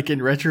movie, like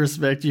in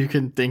retrospect, you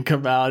can think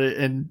about it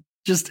and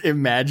just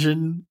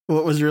imagine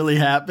what was really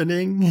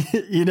happening,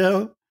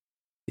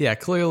 Yeah,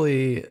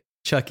 clearly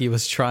Chucky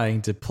was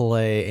trying to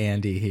play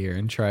Andy here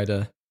and try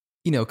to,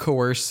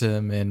 coerce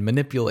him and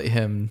manipulate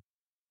him.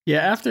 Yeah,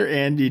 after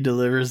Andy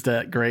delivers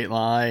that great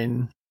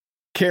line,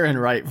 Karen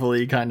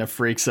rightfully kind of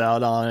freaks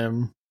out on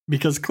him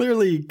because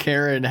clearly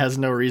Karen has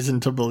no reason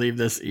to believe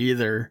this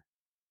either.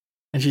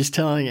 And she's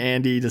telling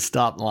Andy to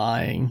stop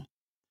lying.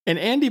 And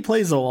Andy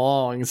plays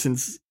along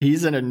since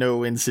he's in a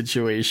no-win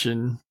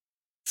situation.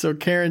 So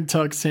Karen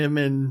tucks him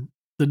and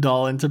the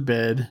doll into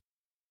bed.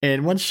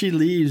 And once she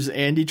leaves,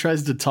 Andy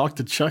tries to talk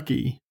to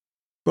Chucky.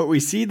 But we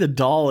see the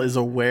doll is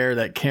aware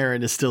that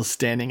Karen is still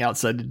standing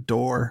outside the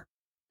door.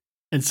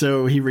 And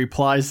so he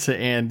replies to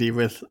Andy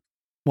with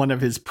one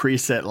of his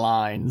preset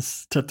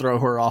lines to throw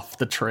her off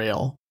the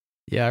trail.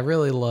 Yeah, I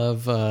really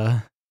love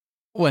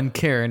when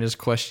Karen is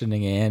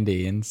questioning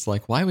Andy and it's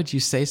like, why would you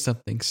say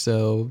something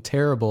so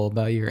terrible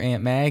about your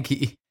Aunt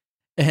Maggie?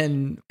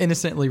 And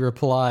innocently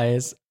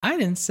replies, I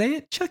didn't say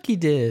it, Chucky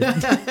did.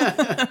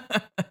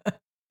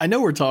 I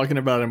know we're talking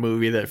about a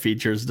movie that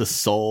features the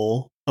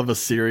soul of a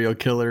serial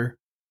killer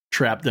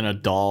trapped in a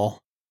doll,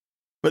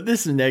 but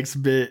this next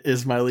bit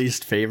is my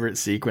least favorite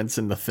sequence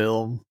in the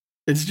film.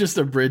 It's just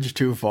a bridge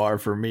too far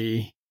for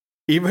me.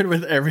 Even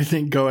with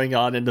everything going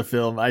on in the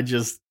film, I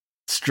just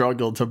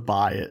struggle to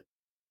buy it.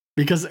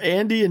 Because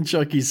Andy and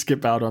Chucky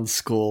skip out on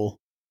school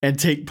and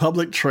take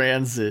public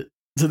transit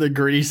to the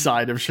gritty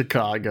side of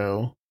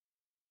Chicago.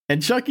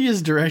 And Chucky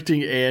is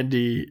directing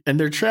Andy, and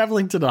they're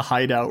traveling to the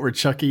hideout where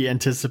Chucky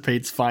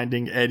anticipates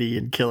finding Eddie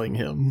and killing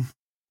him.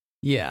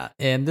 Yeah,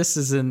 and this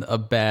isn't a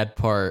bad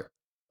part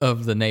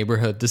of the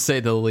neighborhood, to say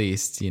the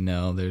least.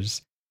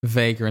 There's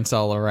vagrants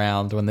all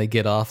around when they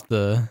get off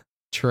the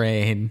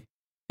train.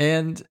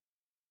 And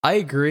I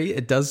agree,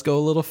 it does go a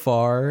little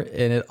far,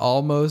 and it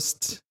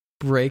almost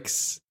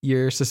breaks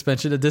your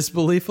suspension of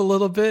disbelief a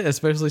little bit,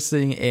 especially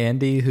seeing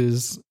Andy,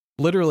 who's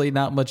literally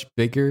not much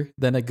bigger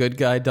than a good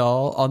guy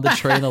doll, on the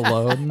train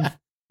alone.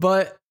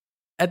 But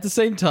at the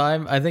same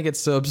time, I think it's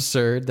so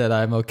absurd that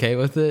I'm okay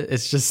with it.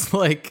 It's just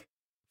like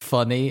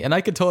funny. And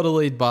I could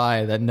totally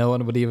buy that no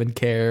one would even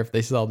care if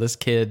they saw this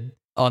kid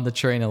on the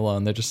train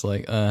alone. They're just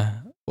like,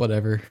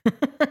 whatever.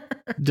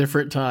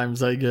 Different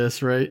times, I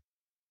guess, right?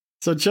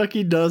 So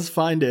Chucky does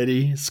find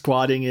Eddie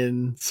squatting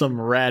in some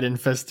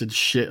rat-infested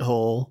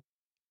shithole,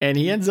 and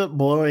he ends up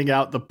blowing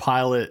out the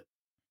pilot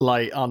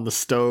light on the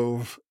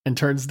stove and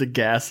turns the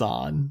gas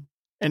on.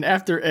 And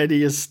after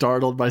Eddie is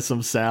startled by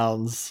some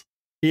sounds,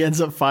 he ends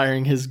up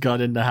firing his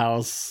gun in the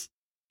house,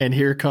 and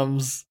here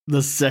comes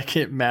the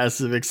second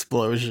massive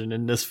explosion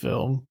in this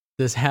film.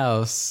 This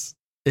house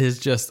is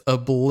just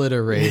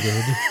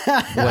obliterated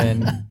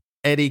when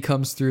Eddie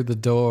comes through the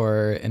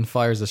door and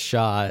fires a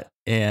shot,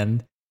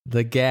 and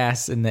the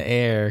gas in the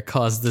air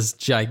caused this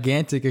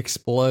gigantic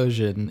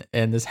explosion,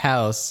 and this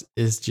house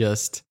is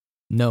just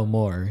no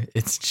more.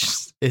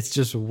 It's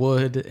just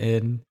wood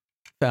and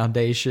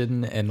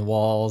foundation and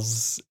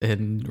walls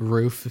and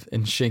roof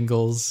and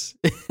shingles.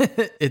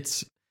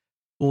 It's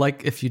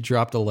like if you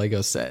dropped a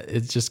Lego set.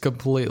 It's just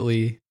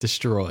completely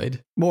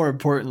destroyed. More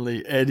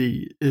importantly,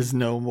 Eddie is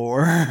no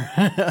more.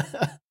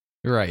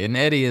 Right, and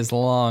Eddie is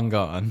long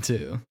gone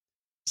too.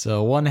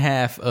 So one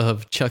half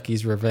of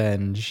Chucky's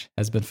revenge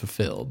has been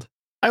fulfilled.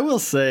 I will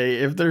say,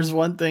 if there's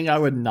one thing I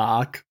would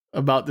knock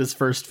about this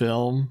first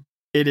film,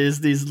 it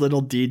is these little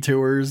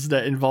detours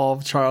that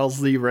involve Charles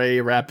Lee Ray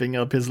wrapping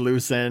up his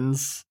loose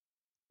ends.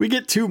 We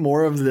get 2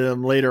 more of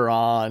them later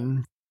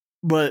on,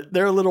 but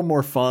they're a little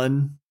more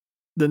fun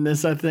than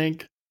this, I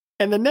think.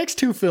 And the next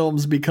 2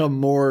 films become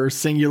more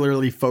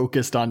singularly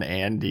focused on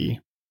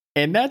Andy.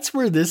 And that's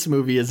where this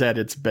movie is at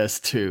its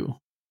best too.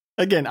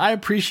 Again, I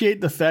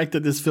appreciate the fact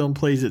that this film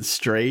plays it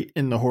straight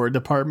in the horror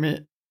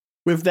department.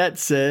 With that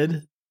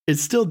said,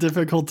 it's still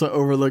difficult to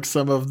overlook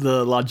some of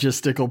the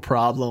logistical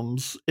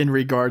problems in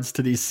regards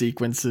to these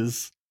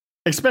sequences,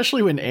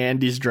 especially when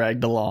Andy's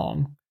dragged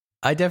along.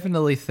 I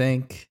definitely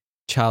think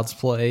Child's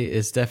Play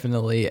is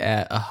definitely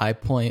at a high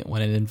point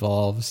when it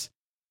involves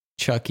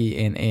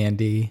Chucky and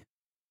Andy.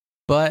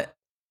 But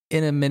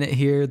in a minute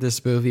here,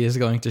 this movie is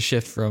going to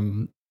shift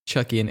from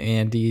Chucky and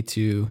Andy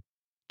to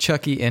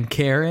Chucky and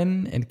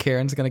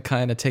Karen's going to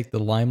kind of take the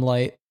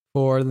limelight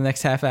for the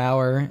next half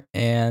hour,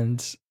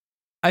 and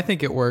I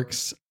think it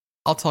works.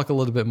 I'll talk a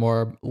little bit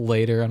more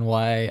later on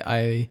why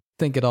I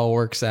think it all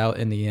works out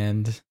in the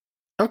end.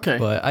 Okay.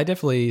 But I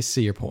definitely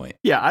see your point.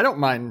 Yeah, I don't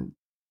mind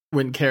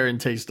when Karen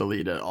takes the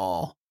lead at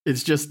all.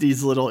 It's just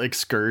these little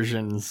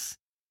excursions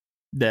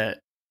that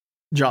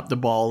drop the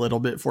ball a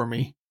little bit for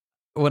me.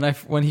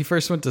 When he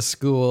first went to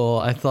school,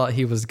 I thought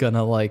he was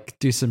gonna like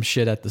do some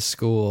shit at the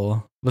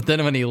school. But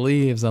then when he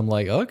leaves, I'm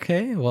like,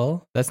 okay,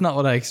 well, that's not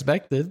what I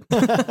expected.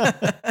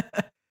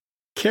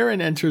 Karen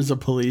enters a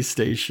police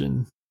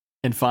station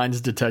and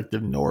finds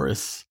Detective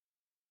Norris.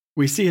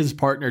 We see his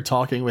partner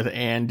talking with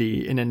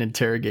Andy in an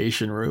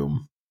interrogation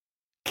room.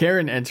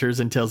 Karen enters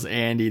and tells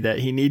Andy that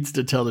he needs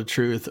to tell the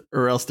truth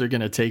or else they're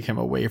going to take him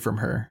away from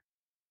her.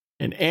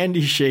 And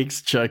Andy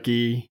shakes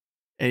Chucky,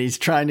 and he's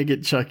trying to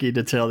get Chucky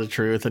to tell the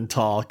truth and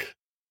talk.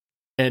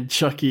 And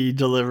Chucky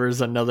delivers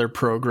another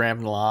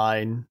programmed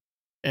line,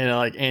 and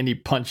like Andy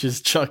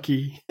punches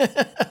Chucky.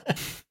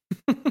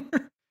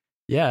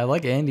 Yeah, I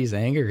like Andy's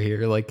anger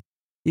here. Like,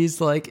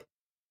 he's like,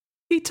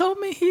 he told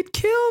me he'd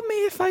kill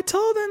me if I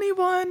told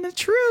anyone the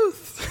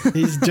truth.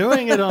 He's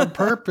doing it on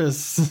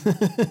purpose.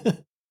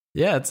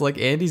 Yeah, it's like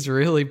Andy's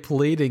really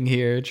pleading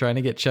here, trying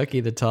to get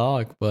Chucky to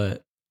talk,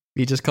 but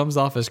he just comes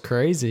off as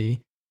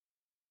crazy.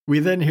 We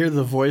then hear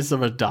the voice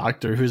of a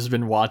doctor who's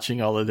been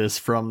watching all of this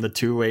from the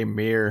two-way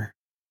mirror.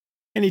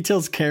 And he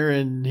tells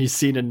Karen he's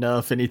seen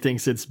enough and he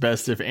thinks it's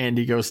best if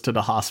Andy goes to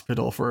the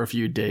hospital for a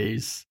few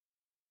days.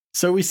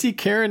 So we see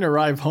Karen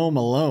arrive home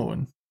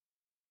alone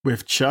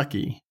with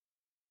Chucky.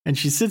 And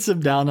she sits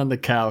him down on the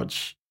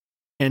couch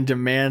and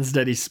demands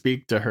that he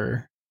speak to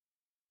her.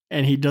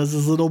 And he does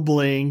his little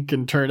blink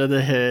and turn of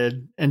the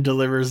head and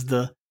delivers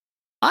the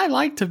 "I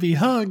like to be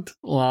hugged"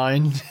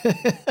 line.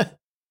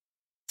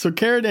 So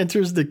Karen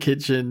enters the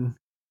kitchen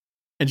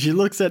and she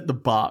looks at the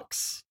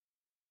box.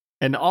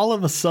 And all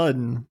of a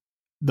sudden,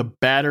 the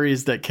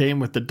batteries that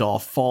came with the doll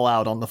fall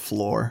out on the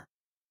floor.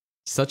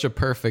 Such a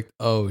perfect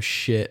oh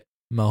shit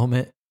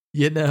moment,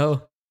 you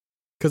know?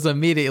 Because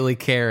immediately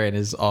Karen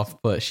is off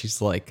put.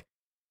 She's like,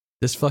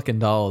 this fucking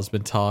doll has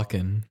been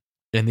talking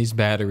and these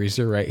batteries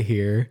are right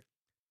here.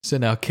 So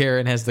now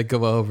Karen has to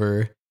go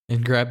over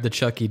and grab the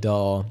Chucky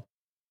doll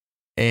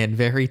and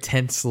very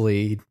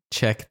tensely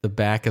check the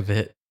back of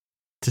it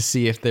to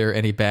see if there are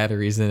any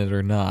batteries in it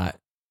or not.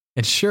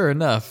 And sure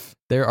enough,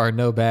 there are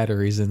no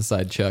batteries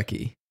inside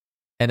Chucky.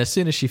 And as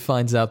soon as she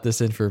finds out this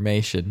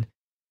information,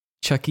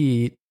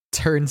 Chucky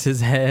turns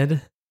his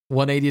head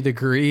 180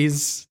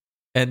 degrees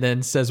and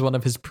then says one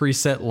of his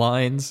preset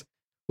lines,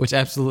 which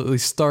absolutely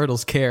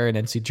startles Karen,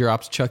 and she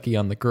drops Chucky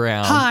on the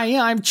ground. "Hi,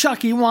 I'm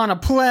Chucky, wanna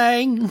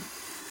play?"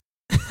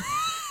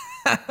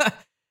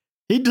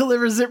 He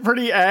delivers it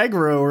pretty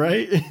aggro,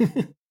 right?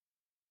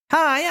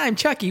 Hi, I'm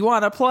Chucky.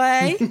 Wanna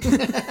play?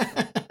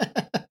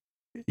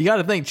 You got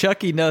to think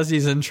Chucky knows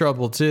he's in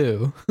trouble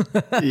too.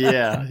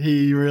 Yeah,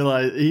 he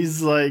realized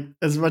he's like,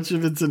 as much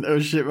as it's an oh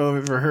shit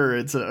moment for her,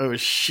 it's an oh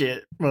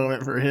shit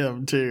moment for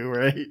him too,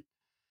 right?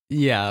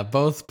 Yeah,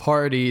 both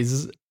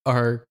parties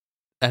are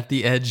at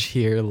the edge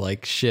here.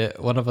 Like,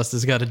 shit, one of us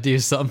has got to do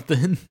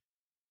something.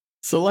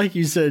 So, like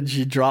you said,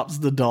 she drops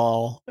the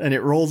doll and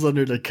it rolls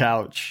under the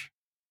couch,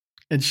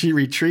 and she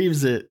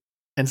retrieves it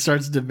and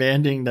starts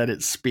demanding that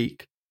it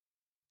speak.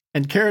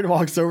 And Karen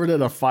walks over to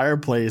the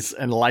fireplace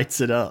and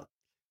lights it up.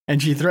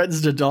 And she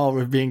threatens the doll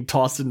with being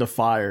tossed into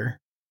fire.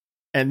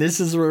 And this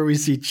is where we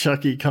see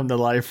Chucky come to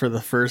life for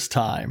the first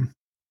time.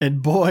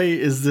 And boy,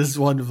 is this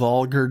one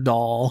vulgar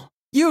doll.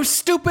 You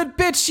stupid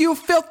bitch, you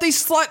filthy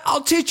slut,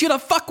 I'll teach you to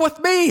fuck with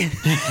me.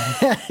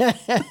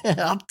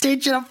 I'll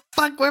teach you to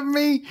fuck with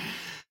me.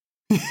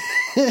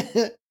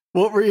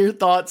 What were your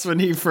thoughts when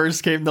he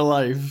first came to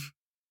life?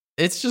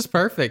 It's just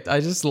perfect.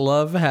 I just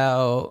love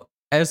how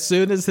as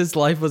soon as his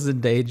life was in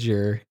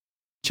danger,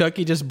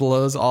 Chucky just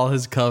blows all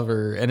his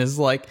cover and is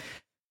like,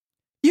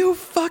 you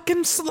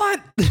fucking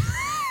slut.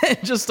 And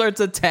just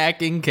starts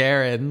attacking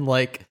Karen.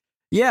 Like,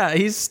 yeah,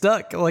 he's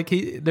stuck. Like,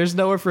 there's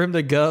nowhere for him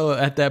to go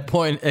at that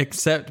point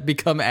except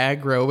become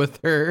aggro with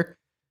her.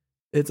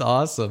 It's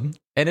awesome.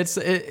 And it's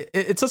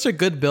such a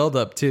good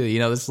build-up, too. You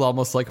know, this is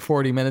almost like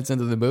 40 minutes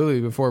into the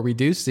movie before we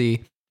do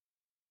see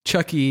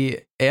Chucky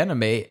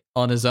animate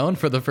on his own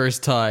for the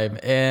first time.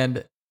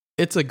 And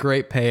it's a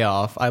great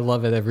payoff. I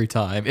love it every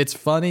time. It's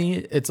funny.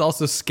 It's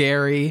also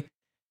scary.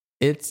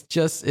 It's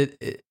just,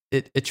 it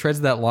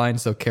treads that line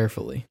so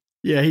carefully.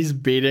 Yeah, he's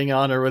beating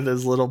on her with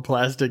his little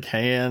plastic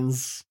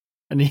hands.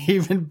 And he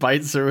even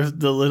bites her with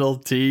the little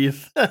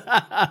teeth.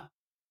 I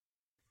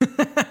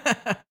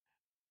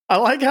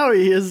like how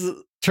he is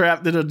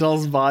trapped in a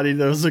doll's body,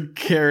 though, so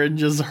Karen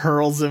just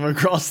hurls him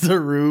across the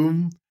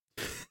room.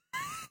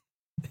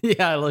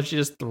 Yeah, I love she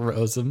just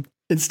throws him.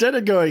 Instead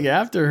of going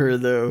after her,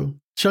 though,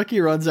 Chucky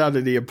runs out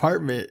of the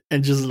apartment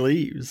and just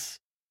leaves.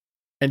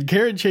 And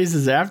Karen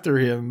chases after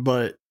him,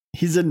 but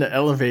he's in the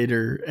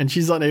elevator and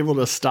she's unable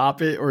to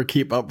stop it or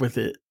keep up with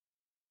it.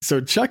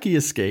 So Chucky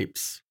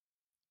escapes.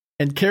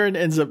 And Karen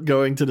ends up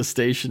going to the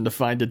station to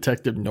find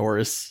Detective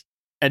Norris.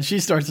 And she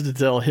starts to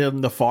tell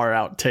him the far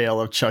out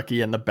tale of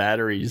Chucky and the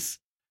batteries.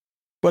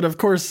 But of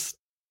course,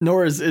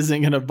 Norris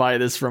isn't going to buy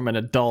this from an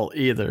adult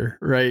either,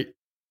 right?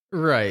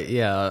 Right,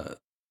 yeah.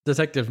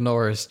 Detective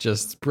Norris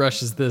just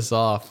brushes this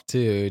off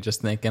too,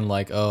 just thinking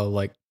like, oh,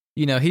 like,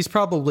 you know, he's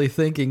probably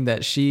thinking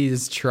that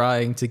she's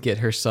trying to get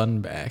her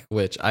son back,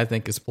 which I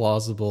think is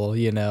plausible.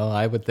 You know,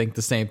 I would think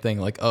the same thing,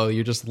 like, oh,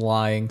 you're just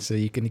lying so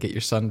you can get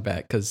your son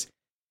back because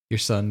your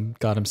son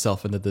got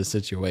himself into this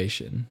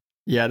situation.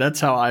 Yeah, that's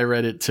how I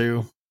read it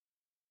too.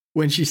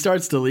 When she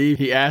starts to leave,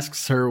 he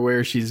asks her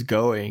where she's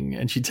going,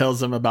 and she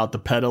tells him about the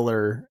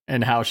peddler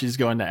and how she's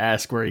going to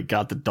ask where he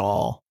got the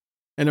doll.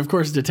 And of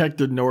course,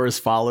 Detective Norris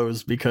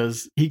follows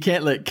because he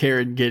can't let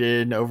Karen get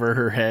in over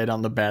her head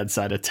on the bad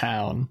side of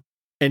town.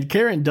 And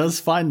Karen does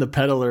find the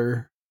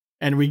peddler,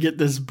 and we get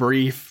this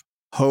brief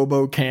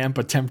hobo camp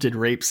attempted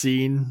rape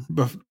scene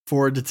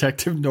before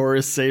Detective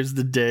Norris saves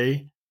the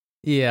day.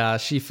 Yeah,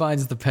 she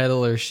finds the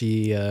peddler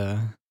she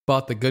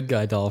bought the good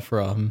guy doll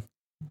from,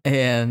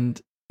 and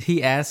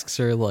he asks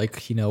her,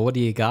 like, you know, what do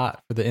you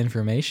got for the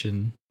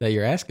information that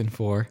you're asking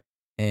for?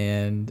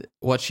 And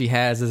what she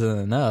has isn't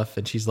enough.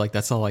 And she's like,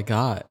 that's all I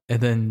got. And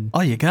then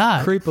all you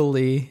got?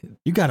 Creepily,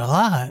 you got a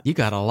lot. You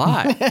got a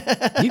lot.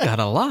 You got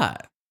a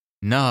lot.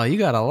 No, you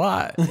got a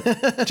lot.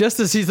 Just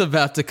as he's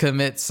about to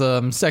commit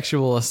some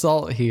sexual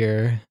assault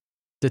here,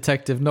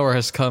 Detective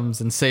Norris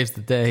comes and saves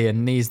the day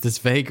and knees this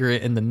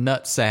vagrant in the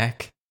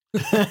nutsack.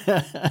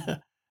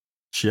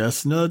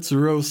 Chestnuts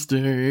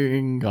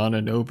roasting on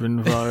an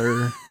open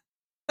fire.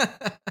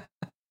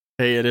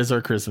 Hey, it is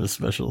our Christmas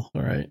special,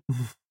 all right?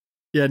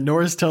 Yeah,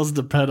 Norris tells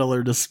the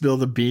peddler to spill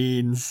the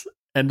beans,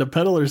 and the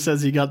peddler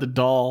says he got the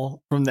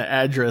doll from the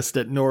address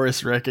that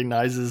Norris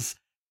recognizes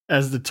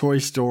as the toy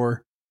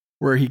store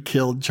where he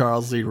killed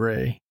Charles Lee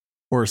Ray,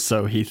 or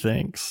so he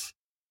thinks.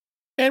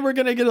 And we're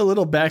going to get a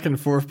little back and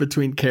forth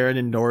between Karen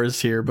and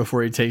Norris here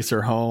before he takes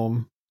her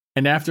home.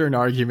 And after an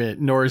argument,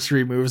 Norris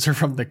removes her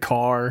from the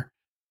car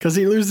because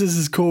he loses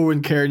his cool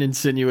when Karen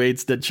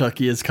insinuates that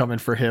Chucky is coming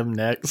for him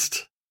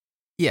next.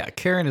 Yeah,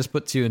 Karen has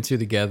put two and two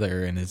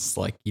together, and it's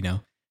like, you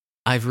know,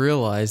 I've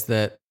realized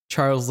that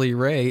Charles Lee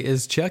Ray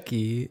is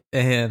Chucky,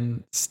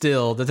 and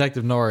still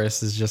Detective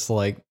Norris is just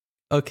like,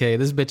 okay,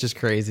 this bitch is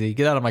crazy.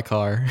 Get out of my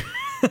car.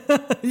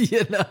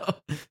 You know?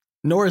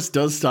 Norris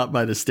does stop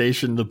by the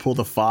station to pull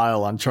the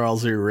file on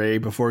Charles Lee Ray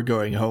before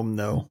going home,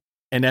 though.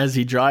 And as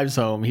he drives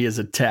home, he is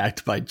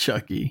attacked by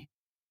Chucky.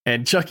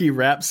 And Chucky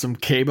wraps some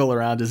cable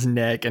around his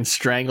neck and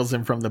strangles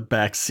him from the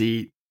back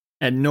seat.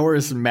 And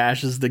Norris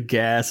mashes the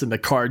gas and the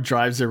car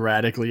drives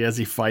erratically as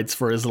he fights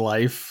for his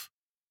life.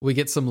 We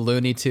get some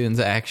Looney Tunes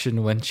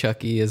action when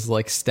Chucky is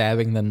like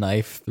stabbing the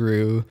knife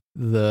through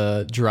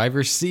the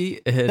driver's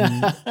seat,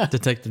 and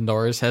Detective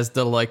Norris has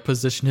to like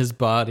position his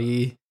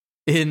body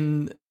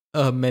in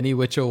a many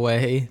which a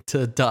way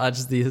to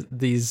dodge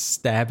these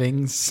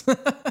stabbings.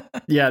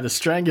 Yeah, the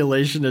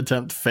strangulation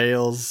attempt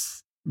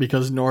fails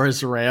because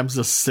Norris rams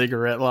a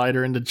cigarette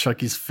lighter into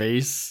Chucky's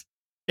face.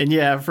 And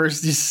yeah, at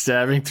first he's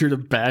stabbing through the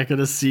back of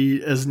the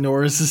seat as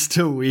Norris is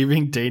still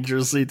weaving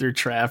dangerously through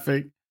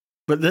traffic.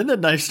 But then the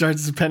knife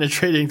starts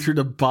penetrating through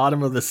the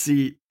bottom of the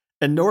seat,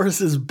 and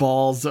Norris's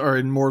balls are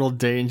in mortal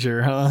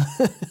danger, huh?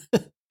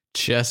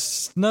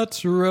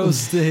 Chestnuts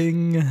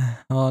roasting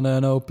on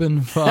an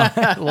open fire.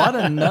 a lot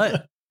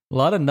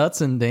of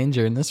nuts in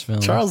danger in this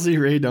film. Charles E.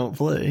 Ray don't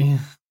play.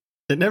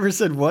 It never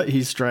said what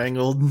he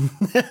strangled.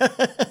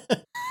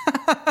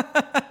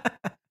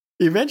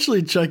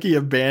 Eventually, Chucky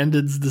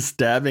abandons the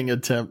stabbing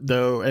attempt,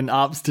 though, and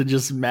opts to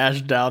just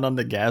mash down on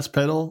the gas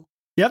pedal.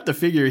 You have to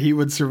figure he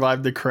would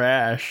survive the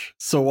crash,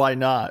 so why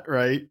not,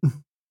 right?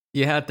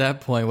 Yeah, at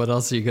that point, what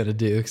else are you going to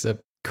do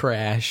except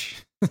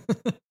crash?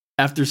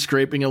 After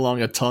scraping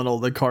along a tunnel,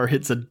 the car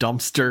hits a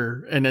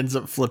dumpster and ends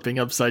up flipping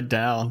upside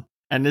down.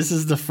 And this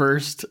is the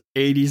first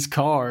 80s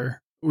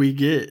car we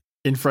get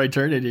in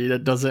Fraternity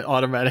that doesn't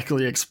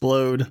automatically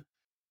explode.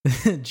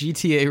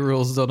 GTA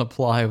rules don't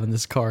apply when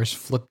this car's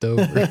flipped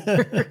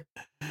over.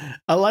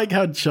 I like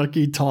how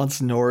Chucky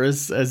taunts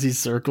Norris as he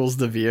circles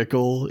the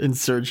vehicle in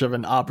search of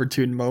an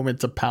opportune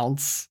moment to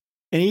pounce.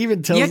 And he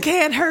even tells... You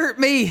can't hurt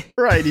me!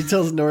 Right, he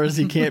tells Norris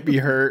he can't be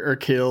hurt or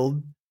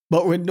killed.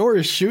 But when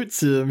Norris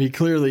shoots him, he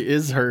clearly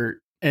is hurt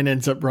and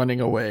ends up running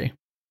away.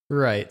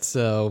 Right,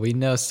 so we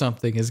know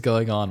something is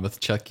going on with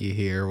Chucky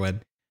here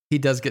when he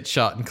does get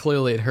shot, and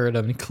clearly it hurt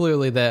him, and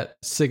clearly that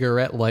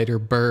cigarette lighter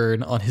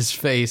burn on his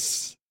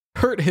face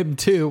hurt him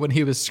too when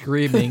he was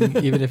screaming,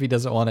 even if he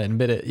doesn't want to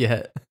admit it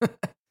yet.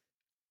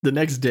 The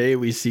next day,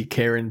 we see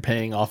Karen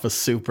paying off a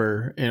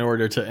super in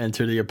order to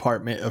enter the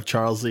apartment of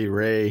Charles Lee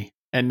Ray.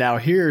 And now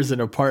here's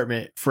an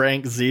apartment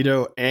Frank,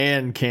 Zito,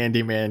 and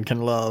Candyman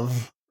can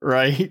love,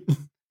 right?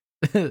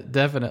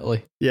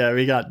 Definitely. Yeah,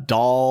 we got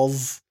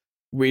dolls,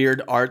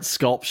 weird art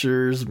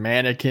sculptures,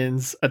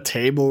 mannequins, a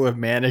table with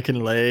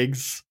mannequin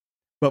legs.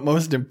 But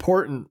most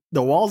important,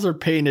 the walls are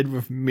painted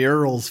with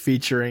murals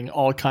featuring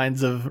all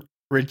kinds of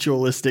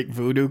ritualistic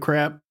voodoo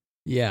crap.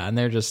 Yeah, and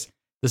this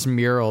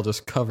mural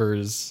just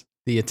covers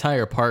the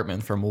entire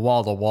apartment from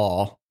wall to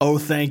wall. Oh,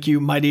 thank you,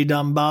 mighty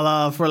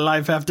Damballa, for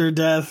life after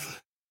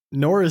death.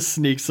 Norris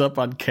sneaks up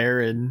on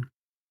Karen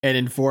and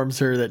informs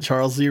her that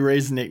Charles Lee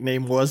Ray's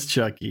nickname was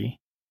Chucky.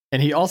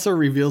 And he also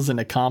reveals an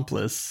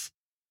accomplice,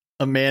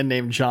 a man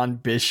named John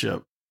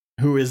Bishop,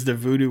 who is the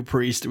voodoo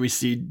priest we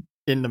see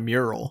in the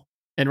mural.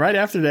 And right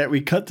after that,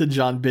 we cut to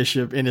John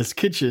Bishop in his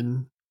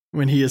kitchen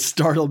when he is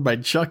startled by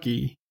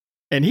Chucky.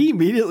 And he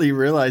immediately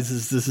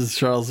realizes this is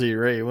Charles Lee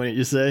Ray, wouldn't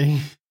you say?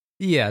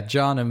 Yeah,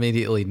 John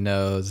immediately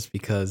knows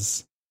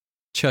because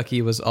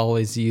Chucky was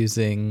always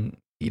using,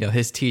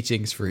 his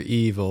teachings for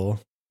evil.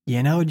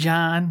 You know,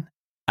 John,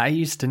 I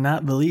used to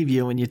not believe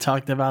you when you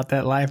talked about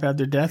that life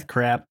after death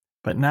crap,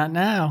 but not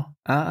now.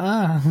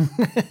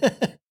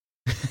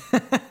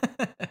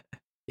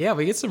 Yeah,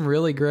 we get some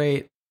really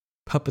great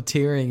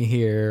puppeteering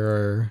here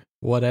or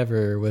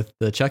whatever with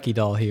the Chucky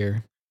doll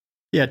here.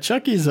 Yeah,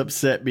 Chucky's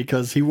upset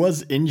because he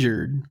was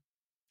injured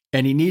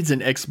and he needs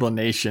an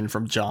explanation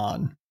from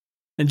John.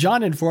 And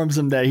John informs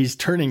him that he's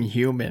turning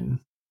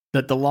human,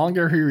 that the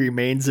longer he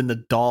remains in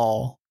the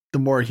doll, the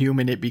more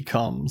human it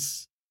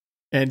becomes.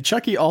 And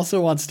Chucky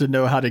also wants to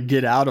know how to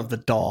get out of the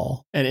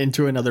doll and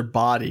into another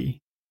body.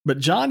 But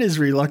John is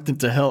reluctant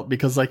to help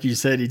because, like you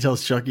said, he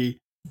tells Chucky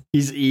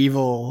he's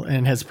evil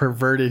and has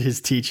perverted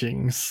his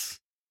teachings.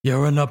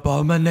 You're an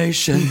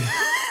abomination.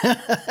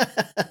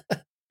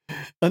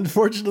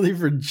 Unfortunately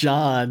for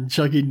John,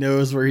 Chucky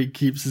knows where he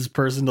keeps his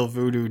personal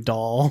voodoo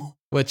doll.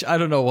 Which I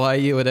don't know why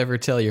you would ever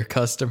tell your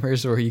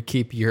customers where you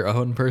keep your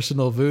own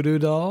personal voodoo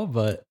doll,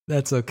 but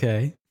that's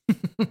okay.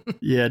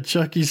 Yeah,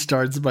 Chucky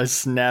starts by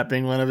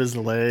snapping one of his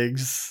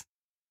legs.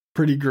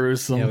 Pretty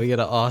gruesome. Yeah, we get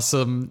an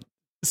awesome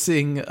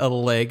seeing a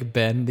leg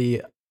bend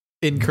the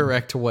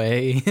incorrect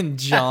way, and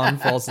John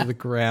falls to the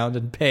ground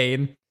in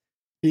pain.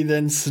 He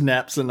then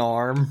snaps an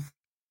arm.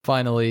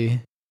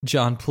 Finally,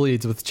 John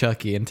pleads with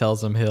Chucky and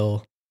tells him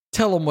he'll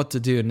tell him what to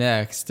do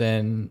next,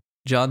 and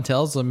John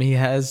tells him he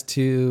has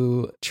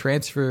to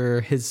transfer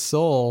his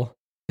soul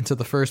into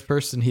the first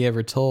person he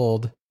ever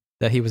told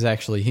that he was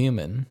actually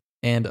human.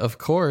 And of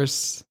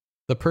course,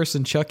 the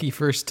person Chucky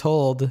first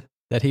told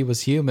that he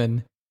was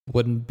human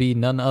wouldn't be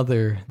none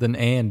other than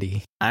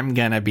Andy. I'm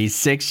gonna be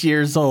 6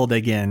 years old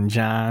again,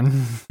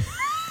 John.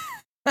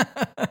 Is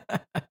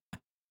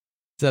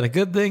that a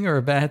good thing or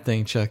a bad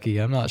thing, Chucky?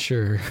 I'm not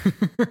sure.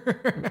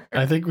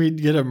 I think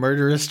we'd get a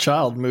murderous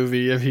child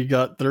movie if he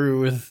got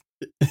through with,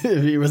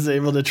 if he was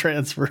able to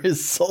transfer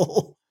his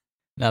soul.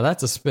 Now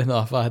that's a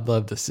spinoff I'd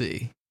love to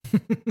see.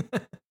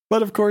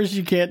 But of course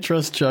you can't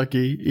trust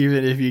Chucky,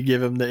 even if you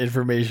give him the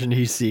information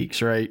he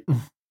seeks, right?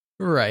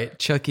 Right.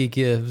 Chucky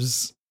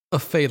gives a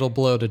fatal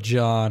blow to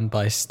John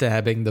by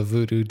stabbing the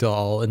voodoo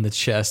doll in the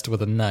chest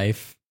with a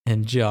knife.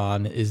 And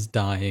John is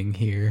dying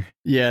here.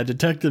 Yeah,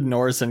 Detective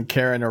Norris and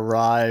Karen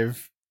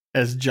arrive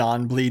as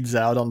John bleeds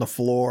out on the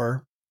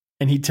floor.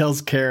 And he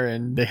tells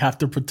Karen they have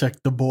to protect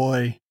the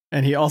boy.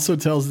 And he also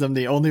tells them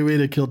the only way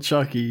to kill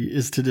Chucky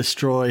is to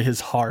destroy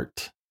his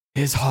heart.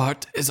 His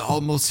heart is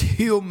almost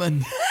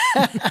human.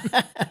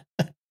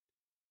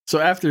 So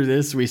after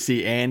this, we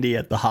see Andy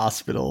at the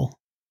hospital.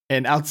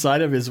 And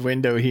outside of his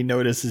window, he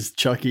notices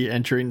Chucky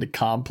entering the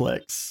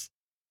complex.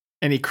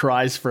 And he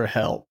cries for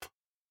help.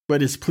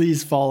 But his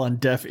pleas fall on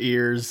deaf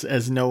ears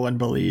as no one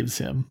believes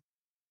him.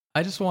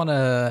 I just want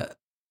to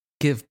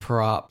give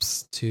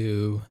props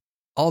to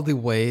all the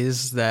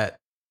ways that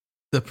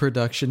the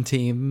production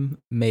team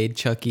made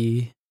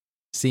Chucky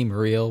seem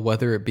real,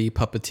 whether it be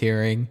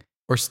puppeteering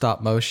or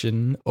stop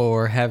motion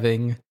or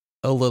having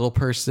a little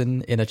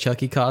person in a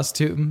Chucky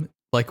costume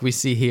like we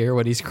see here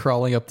when he's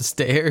crawling up the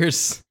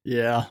stairs.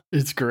 Yeah,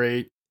 it's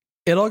great.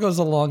 It all goes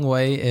a long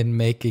way in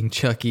making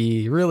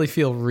Chucky really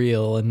feel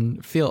real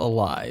and feel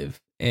alive.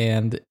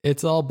 And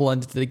it's all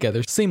blended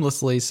together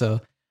seamlessly,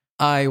 so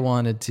I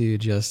wanted to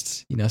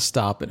just,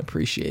 stop and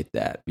appreciate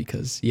that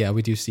because, yeah,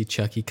 we do see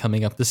Chucky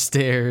coming up the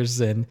stairs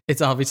and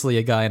it's obviously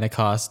a guy in a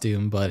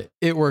costume, but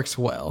it works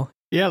well.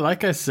 Yeah,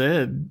 like I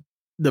said,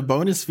 the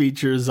bonus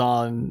features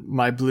on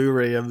my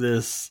Blu-ray of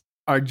this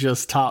are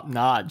just top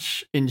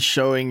notch in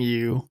showing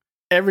you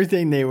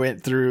everything they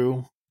went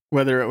through,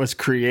 whether it was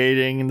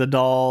creating the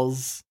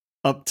dolls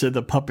up to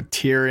the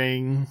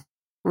puppeteering.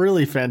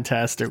 Really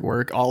fantastic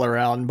work all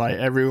around by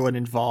everyone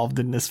involved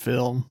in this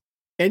film.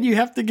 And you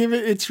have to give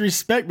it its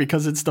respect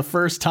because it's the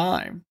first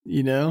time,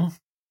 Yeah,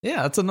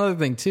 that's another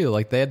thing too.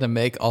 Like they had to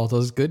make all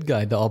those good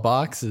guy doll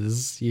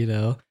boxes,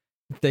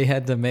 They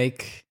had to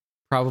make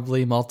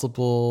probably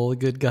multiple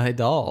good guy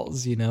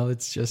dolls,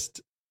 It's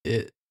just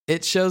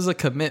it shows a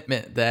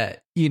commitment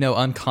that,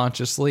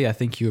 unconsciously I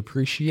think you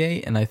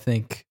appreciate, and I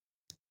think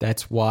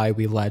that's why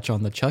we latch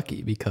on to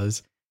Chucky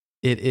because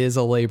it is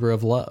a labor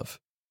of love.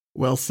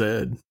 Well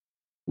said.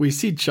 We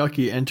see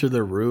Chucky enter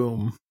the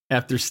room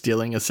after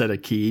stealing a set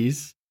of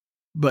keys,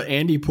 but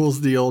Andy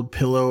pulls the old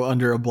pillow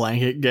under a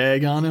blanket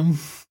gag on him.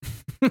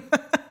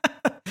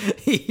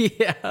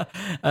 Yeah,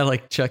 I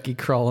like Chucky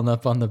crawling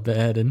up on the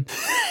bed and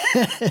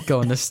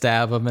going to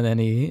stab him, and then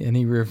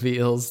he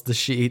reveals the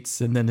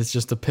sheets, and then it's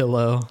just a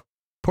pillow.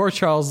 Poor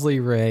Charles Lee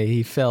Ray,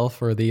 he fell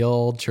for the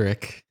old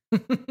trick.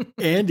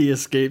 Andy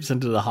escapes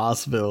into the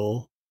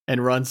hospital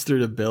and runs through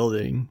the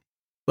building,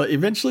 but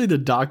eventually the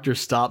doctor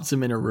stops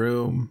him in a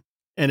room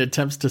and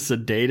attempts to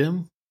sedate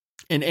him.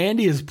 And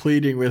Andy is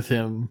pleading with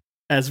him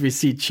as we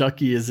see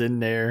Chucky is in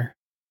there.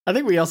 I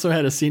think we also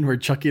had a scene where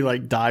Chucky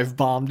dive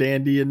bombed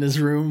Andy in his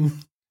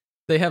room.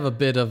 They have a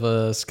bit of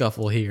a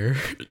scuffle here.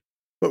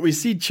 But we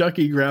see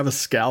Chucky grab a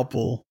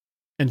scalpel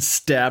and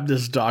stab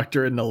this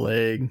doctor in the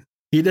leg.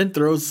 He then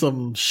throws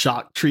some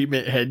shock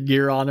treatment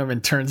headgear on him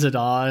and turns it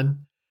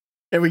on.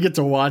 And we get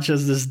to watch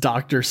as this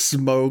doctor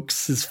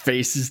smokes. His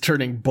face is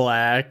turning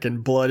black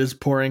and blood is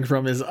pouring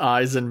from his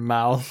eyes and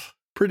mouth.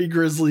 Pretty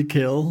grisly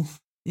kill.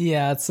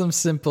 Yeah, it's some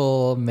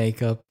simple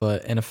makeup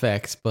and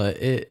effects, but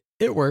it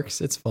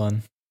works. It's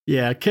fun.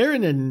 Yeah,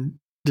 Karen and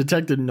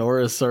Detective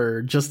Norris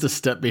are just a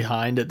step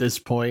behind at this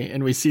point,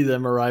 and we see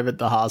them arrive at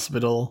the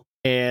hospital.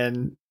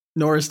 And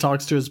Norris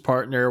talks to his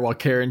partner while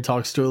Karen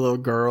talks to a little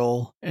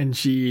girl, and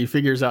she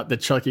figures out that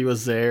Chucky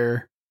was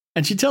there.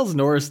 And she tells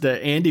Norris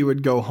that Andy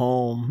would go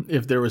home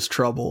if there was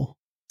trouble.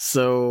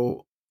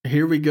 So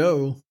here we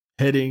go,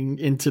 heading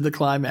into the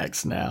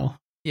climax now.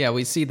 Yeah,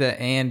 we see that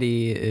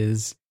Andy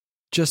is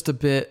just a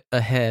bit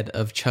ahead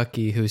of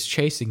Chucky, who's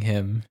chasing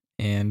him.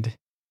 And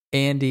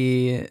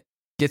Andy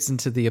gets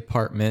into the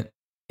apartment,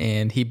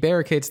 and he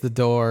barricades the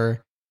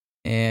door,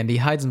 and he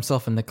hides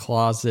himself in the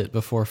closet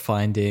before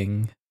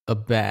finding a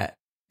bat.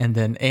 And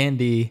then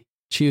Andy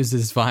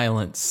chooses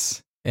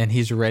violence, and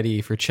he's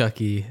ready for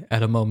Chucky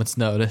at a moment's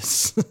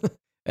notice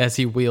as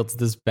he wields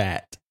this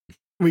bat.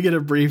 We get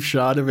a brief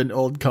shot of an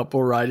old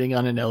couple riding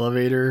on an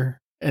elevator,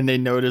 and they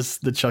notice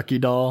the Chucky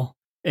doll.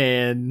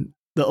 And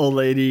the old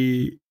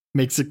lady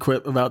makes a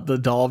quip about the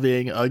doll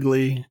being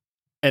ugly.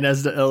 And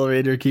as the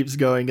elevator keeps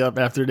going up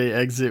after they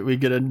exit, we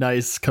get a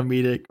nice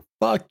comedic,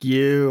 "Fuck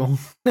you."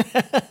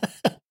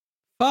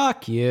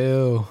 Fuck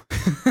you.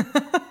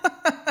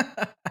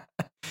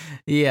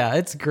 Yeah,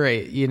 it's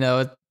great.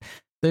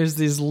 There's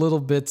these little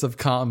bits of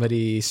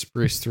comedy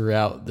spruced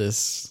throughout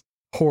this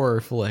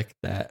horror flick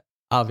that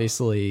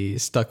obviously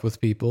stuck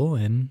with people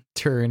and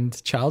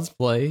turned Child's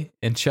Play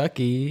and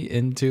Chucky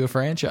into a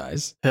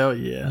franchise. Hell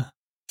yeah.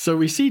 So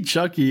we see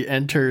Chucky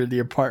enter the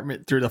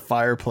apartment through the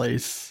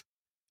fireplace.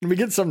 And we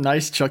get some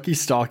nice Chucky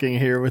stalking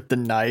here with the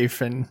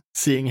knife and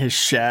seeing his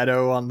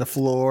shadow on the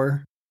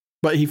floor.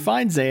 But he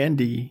finds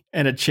Andy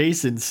and a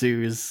chase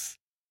ensues.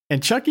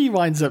 And Chucky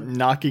winds up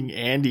knocking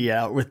Andy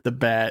out with the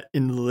bat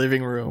in the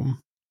living room.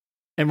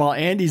 And while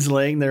Andy's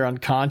laying there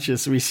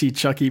unconscious, we see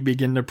Chucky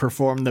begin to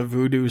perform the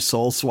voodoo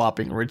soul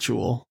swapping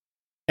ritual.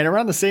 And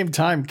around the same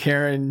time,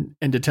 Karen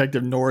and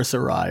Detective Norris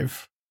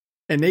arrive.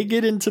 And they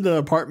get into the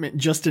apartment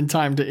just in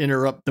time to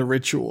interrupt the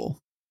ritual.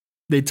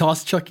 They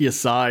toss Chucky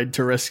aside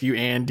to rescue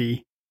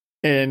Andy.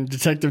 And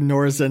Detective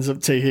Norris ends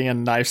up taking a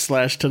knife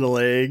slash to the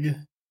leg.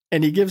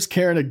 And he gives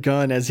Karen a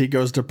gun as he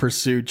goes to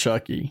pursue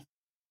Chucky.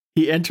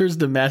 He enters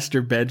the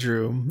master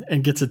bedroom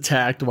and gets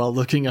attacked while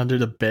looking under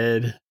the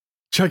bed.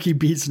 Chucky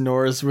beats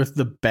Norris with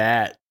the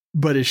bat,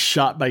 but is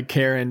shot by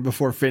Karen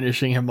before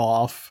finishing him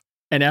off.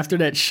 And after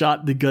that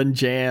shot, the gun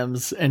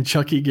jams, and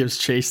Chucky gives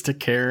chase to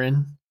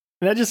Karen.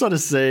 And I just want to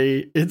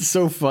say, it's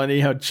so funny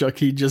how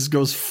Chucky just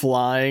goes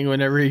flying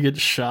whenever he gets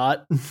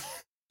shot.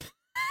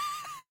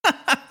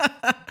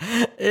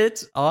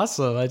 It's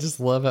awesome. I just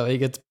love how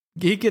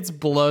he gets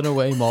blown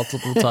away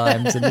multiple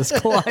times in this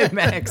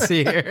climax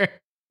here.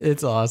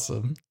 It's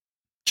awesome.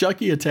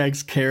 Chucky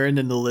attacks Karen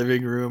in the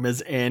living room as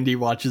Andy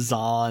watches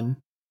on.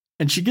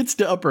 And she gets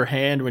the upper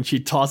hand when she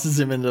tosses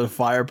him into the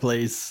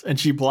fireplace, and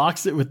she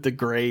blocks it with the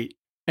grate.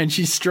 And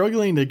she's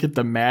struggling to get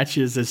the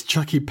matches as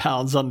Chucky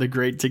pounds on the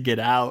grate to get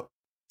out.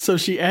 So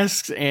she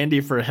asks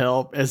Andy for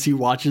help as he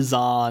watches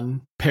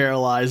on,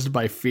 paralyzed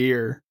by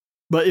fear.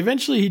 But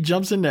eventually he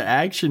jumps into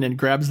action and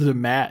grabs the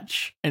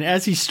match. And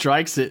as he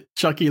strikes it,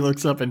 Chucky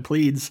looks up and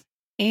pleads,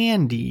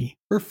 "Andy,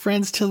 we're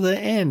friends till the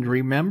end,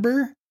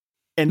 remember?"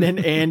 And then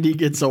Andy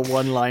gets a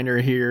one-liner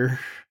here.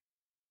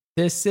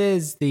 "This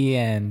is the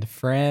end,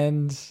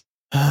 friends."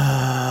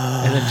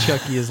 And then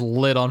Chucky is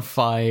lit on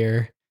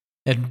fire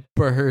and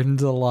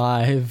burned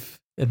alive,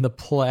 and the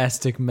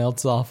plastic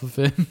melts off of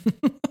him.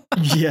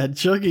 Yeah,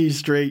 Chucky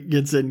straight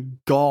gets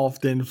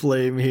engulfed in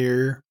flame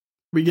here.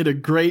 We get a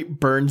great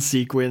burn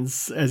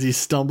sequence as he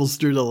stumbles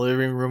through the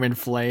living room in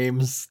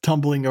flames,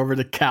 tumbling over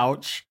the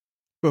couch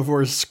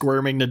before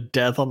squirming to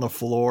death on the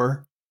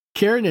floor.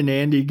 Karen and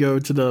Andy go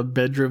to the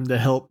bedroom to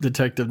help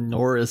Detective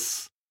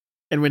Norris.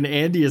 And when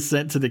Andy is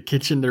sent to the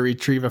kitchen to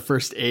retrieve a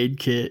first aid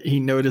kit, he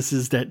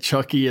notices that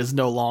Chucky is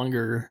no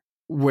longer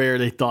where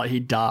they thought he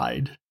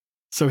died.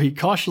 So he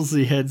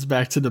cautiously heads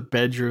back to the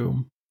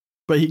bedroom,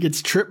 but he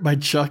gets tripped by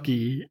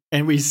Chucky,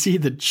 and we see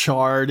the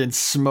charred and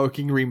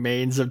smoking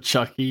remains of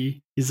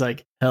Chucky. He's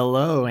like,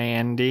 "Hello,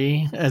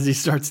 Andy," as he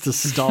starts to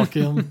stalk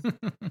him.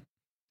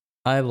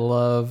 I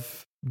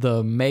love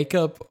the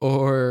makeup,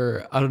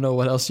 or I don't know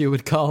what else you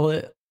would call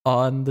it,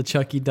 on the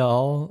Chucky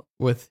doll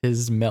with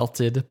his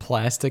melted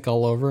plastic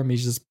all over him.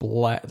 He's just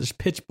black, just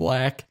pitch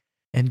black,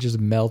 and just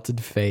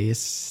melted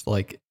face.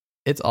 Like,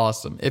 it's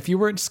awesome. If you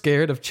weren't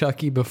scared of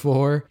Chucky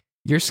before,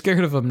 you're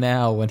scared of him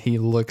now when he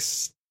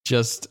looks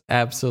just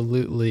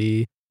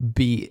absolutely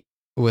beat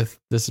with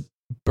this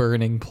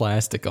burning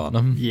plastic on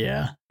him.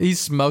 Yeah. He's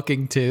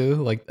smoking too.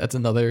 Like, that's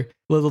another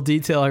little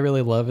detail I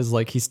really love, is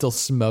like he's still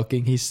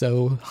smoking. He's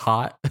so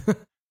hot.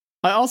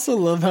 I also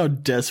love how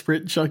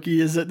desperate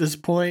Chucky is at this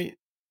point,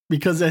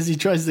 because as he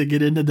tries to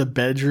get into the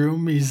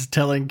bedroom, he's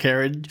telling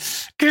Karen,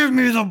 "Give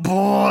me the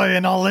boy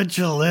and I'll let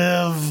you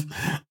live."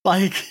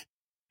 Like,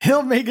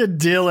 he'll make a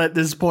deal at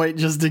this point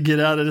just to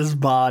get out of his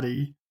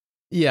body.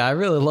 Yeah, I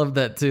really love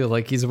that too.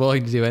 Like, he's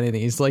willing to do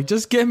anything. He's like,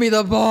 "Just give me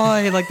the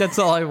boy." Like, that's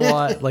all I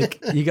want.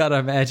 Like, you gotta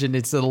imagine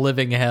it's a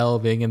living hell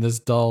being in this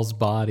doll's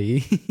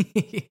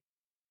body.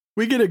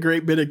 We get a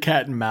great bit of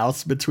cat and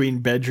mouse between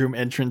bedroom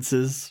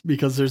entrances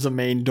because there's a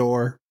main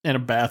door and a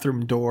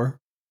bathroom door.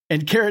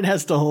 And Karen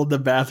has to hold the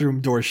bathroom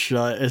door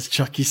shut as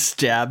Chucky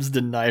stabs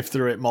the knife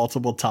through it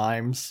multiple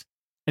times.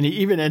 And he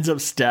even ends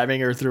up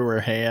stabbing her through her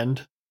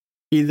hand.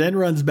 He then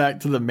runs back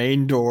to the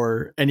main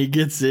door and he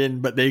gets in,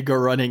 but they go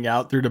running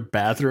out through the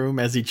bathroom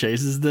as he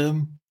chases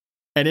them.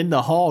 And in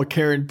the hall,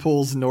 Karen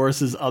pulls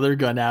Norris's other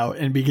gun out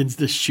and begins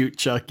to shoot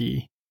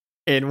Chucky.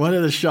 And one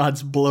of the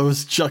shots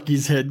blows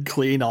Chucky's head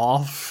clean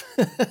off.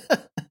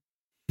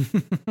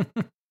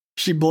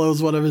 She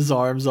blows one of his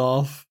arms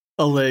off,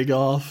 a leg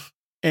off,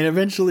 and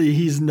eventually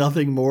he's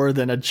nothing more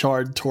than a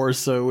charred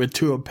torso with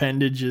two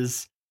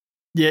appendages.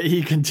 Yet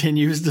he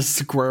continues to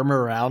squirm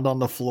around on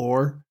the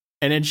floor.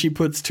 And then she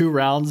puts 2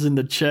 rounds in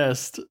the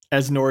chest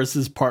as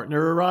Norris's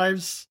partner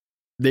arrives.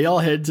 They all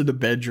head to the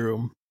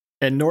bedroom,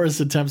 and Norris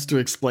attempts to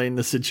explain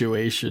the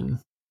situation.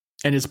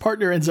 And his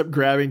partner ends up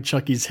grabbing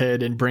Chucky's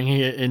head and bringing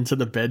it into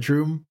the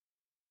bedroom.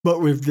 But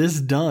with this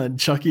done,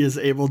 Chucky is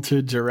able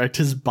to direct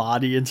his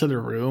body into the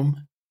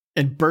room.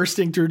 And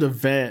bursting through the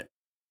vent,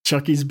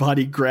 Chucky's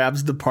body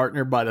grabs the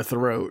partner by the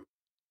throat.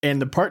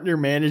 And the partner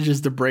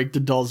manages to break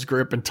the doll's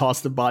grip and toss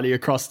the body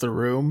across the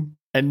room.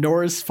 And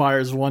Norris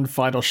fires one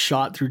final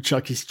shot through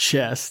Chucky's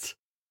chest.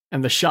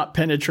 And the shot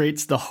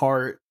penetrates the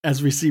heart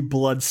as we see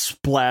blood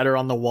splatter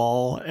on the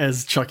wall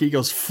as Chucky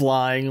goes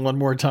flying one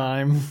more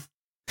time.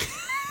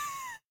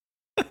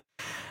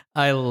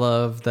 I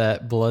love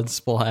that blood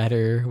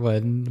splatter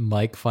when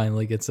Mike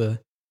finally gets a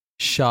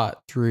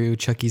shot through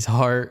Chucky's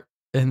heart,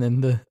 and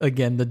then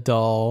the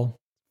doll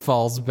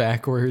falls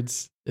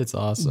backwards. It's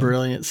awesome.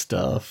 Brilliant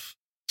stuff.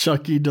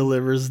 Chucky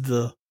delivers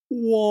the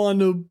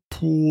 "wanna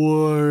play"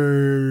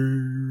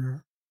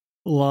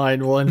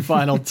 line one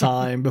final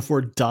time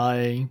before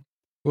dying.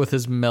 With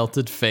his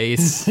melted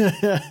face.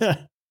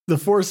 The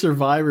 4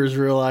 survivors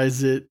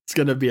realize it's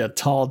going to be a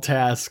tall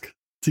task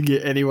to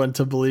get anyone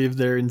to believe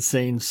their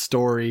insane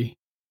story.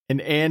 And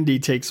Andy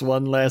takes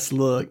one last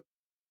look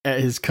at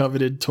his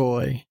coveted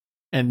toy.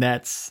 And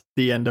that's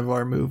the end of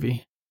our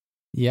movie.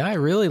 Yeah, I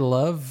really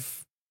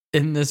love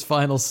in this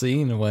final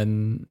scene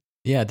when,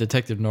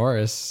 Detective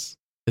Norris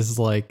is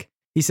like,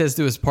 he says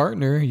to his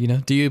partner,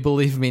 do you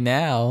believe me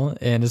now?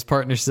 And his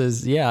partner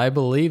says, yeah, I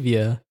believe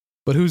you,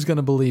 but who's going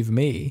to believe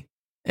me?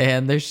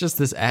 And there's just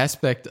this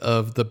aspect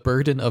of the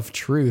burden of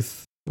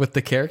truth with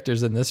the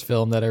characters in this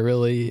film that I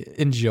really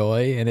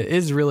enjoy. And it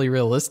is really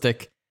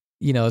realistic,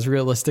 as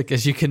realistic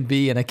as you can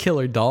be in a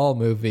killer doll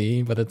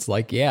movie. But it's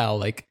like, yeah,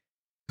 like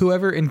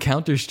whoever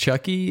encounters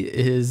Chucky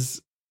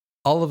is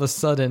all of a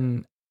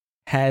sudden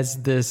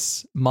has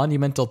this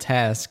monumental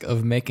task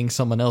of making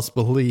someone else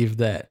believe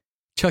that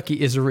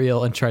Chucky is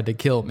real and tried to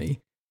kill me.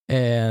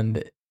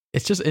 And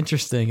it's just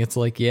interesting. It's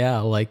like, yeah,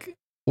 like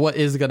what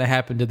is going to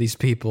happen to these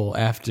people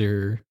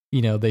after,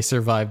 they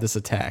survive this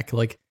attack?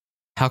 Like,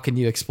 how can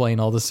you explain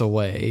all this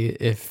away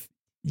if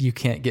you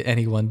can't get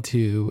anyone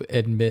to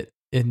admit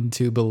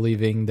into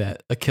believing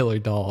that a killer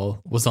doll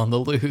was on the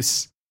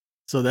loose?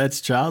 So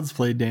that's Child's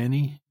Play,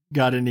 Danny.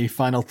 Got any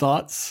final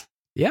thoughts?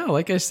 Yeah,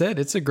 like I said,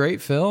 it's a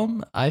great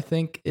film. I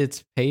think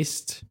it's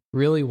paced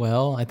really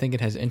well. I think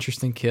it has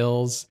interesting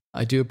kills.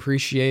 I do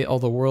appreciate all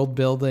the world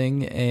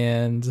building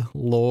and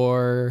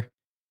lore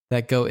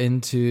that go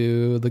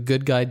into the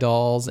good guy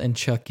dolls and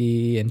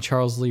Chucky and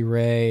Charles Lee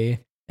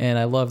Ray. And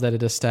I love that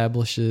it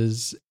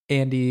establishes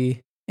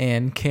Andy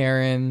and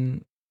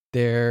Karen,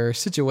 their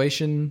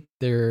situation,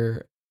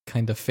 their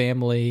kind of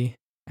family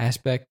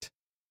aspect.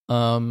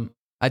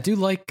 I do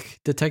like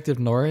Detective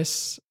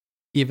Norris,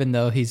 even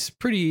though he's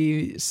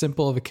pretty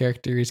simple of a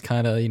character. He's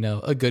kind of,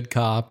 a good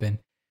cop, and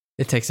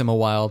it takes him a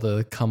while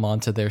to come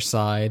onto their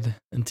side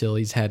until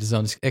he's had his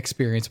own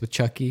experience with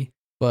Chucky.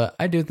 But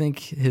I do think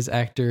his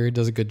actor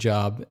does a good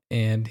job,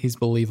 and he's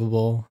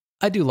believable.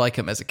 I do like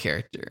him as a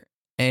character.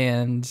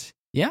 And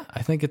yeah,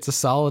 I think it's a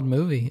solid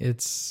movie.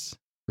 It's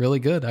really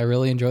good. I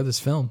really enjoy this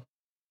film.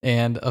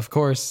 And of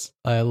course,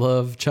 I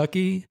love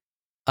Chucky.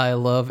 I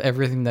love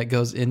everything that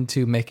goes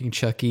into making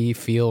Chucky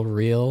feel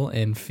real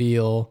and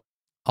feel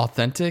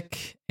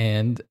authentic.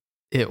 And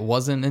it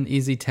wasn't an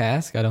easy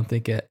task. I don't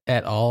think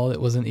at all it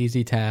was an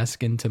easy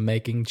task into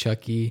making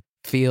Chucky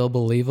feel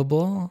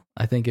believable.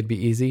 I think it'd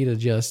be easy to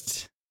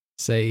just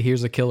say,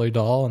 here's a killer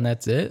doll and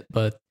that's it.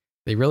 But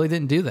they really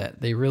didn't do that.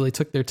 They really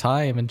took their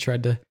time and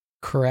tried to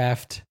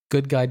craft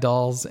good guy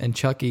dolls and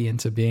Chucky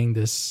into being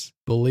this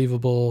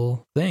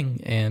believable thing.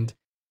 And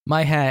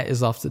my hat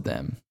is off to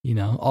them.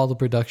 All the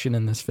production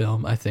in this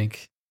film, I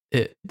think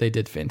they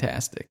did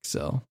fantastic.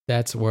 So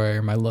that's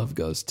where my love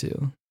goes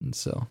to. And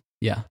so,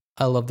 yeah,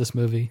 I love this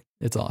movie.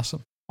 It's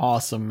awesome.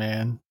 Awesome,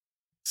 man.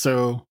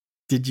 So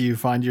did you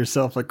find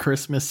yourself a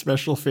Christmas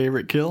special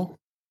favorite kill?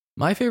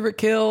 My favorite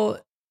kill,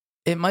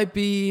 it might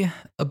be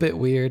a bit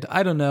weird.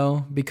 I don't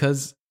know,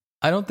 because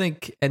I don't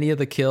think any of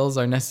the kills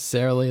are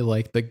necessarily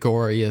like the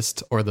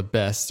goriest or the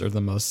best or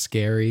the most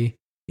scary.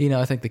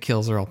 I think the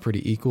kills are all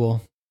pretty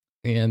equal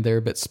and they're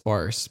a bit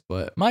sparse.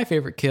 But my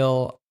favorite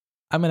kill,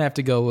 I'm going to have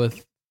to go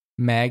with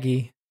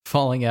Maggie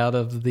falling out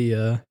of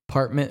the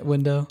apartment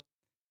window.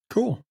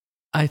 Cool.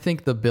 I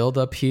think the build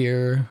up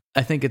here,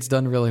 I think it's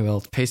done really well.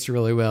 It's paced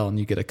really well, and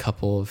you get a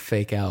couple of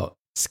fake out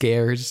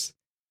scares.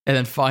 And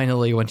then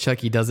finally, when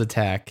Chucky does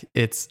attack,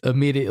 it's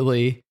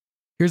immediately,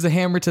 here's a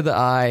hammer to the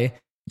eye.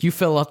 You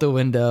fell out the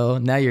window.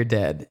 Now you're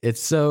dead.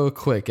 It's so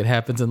quick. It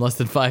happens in less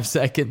than 5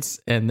 seconds,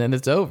 and then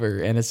it's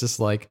over. And it's just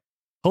like,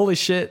 holy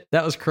shit,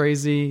 that was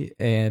crazy.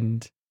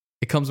 And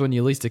it comes when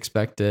you least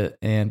expect it.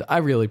 And I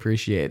really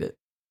appreciate it.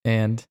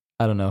 And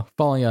I don't know,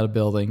 falling out of a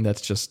building,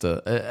 that's just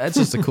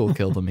a cool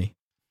kill to me.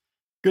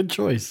 Good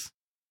choice.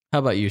 How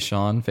about you,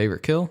 Sean?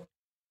 Favorite kill?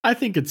 I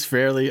think it's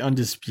fairly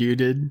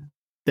undisputed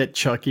that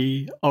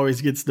Chucky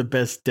always gets the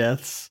best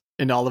deaths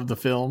in all of the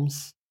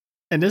films.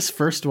 And this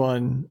first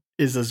one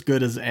is as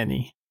good as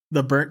any.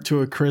 The burnt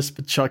to a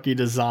crisp Chucky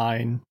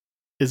design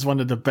is one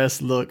of the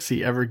best looks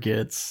he ever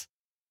gets.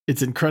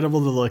 It's incredible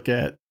to look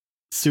at,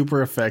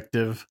 super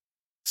effective,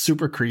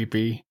 super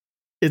creepy.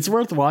 It's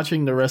worth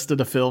watching the rest of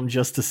the film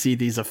just to see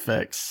these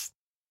effects.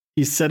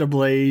 He's set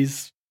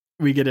ablaze.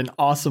 We get an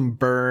awesome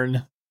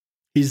burn.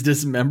 He's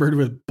dismembered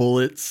with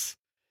bullets,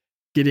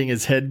 getting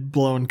his head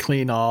blown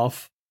clean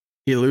off.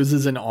 He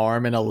loses an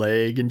arm and a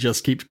leg and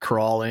just keeps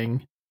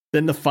crawling.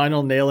 Then the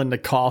final nail in the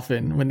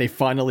coffin when they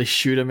finally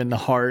shoot him in the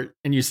heart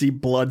and you see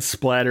blood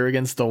splatter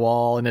against the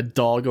wall and a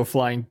doll go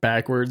flying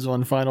backwards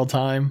one final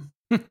time.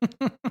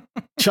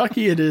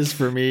 Chucky it is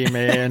for me,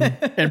 man.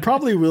 And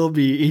probably will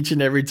be each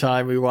and every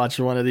time we watch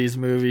one of these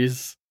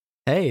movies.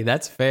 Hey,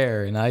 that's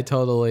fair. And I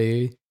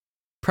totally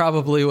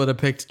probably would have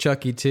picked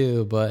Chucky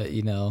too, but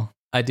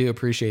I do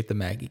appreciate the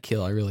Maggie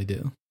kill. I really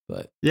do.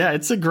 But yeah,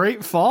 it's a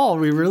great fall.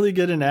 We really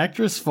get an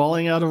actress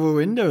falling out of a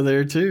window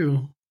there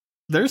too.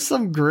 There's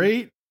some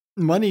great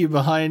money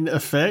behind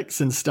effects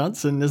and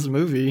stunts in this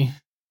movie.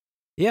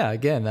 Yeah,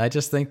 again, I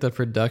just think the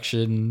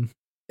production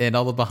and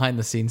all the behind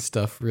the scenes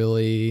stuff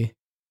really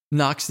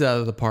knocks it out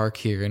of the park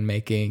here in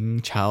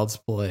making Child's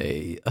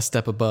Play a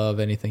step above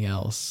anything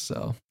else.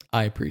 So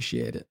I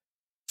appreciate it.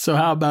 So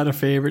how about a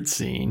favorite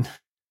scene?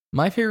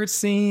 My favorite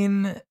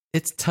scene,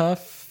 it's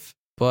tough,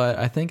 but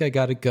I think I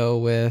got to go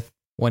with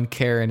when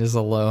Karen is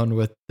alone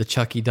with the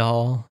Chucky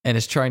doll and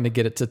is trying to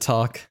get it to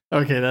talk.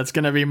 Okay, that's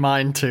going to be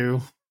mine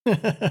too.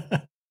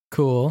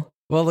 Cool.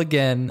 Well,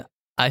 again,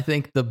 I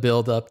think the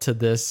build up to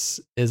this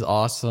is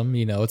awesome.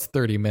 You know, it's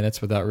 30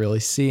 minutes without really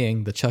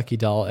seeing the Chucky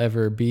doll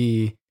ever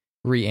be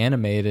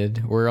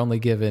reanimated. We're only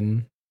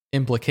given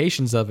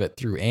implications of it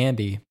through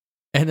Andy.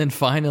 And then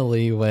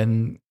finally,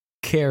 when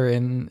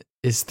Karen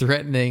is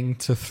threatening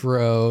to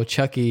throw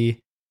Chucky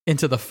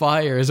into the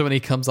fire, is when he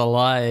comes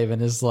alive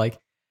and is like,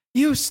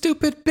 "You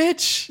stupid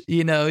bitch."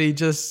 You know, he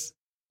just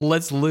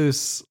lets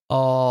loose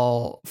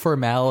all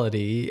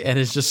formality and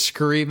is just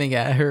screaming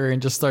at her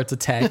and just starts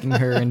attacking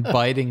her and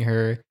biting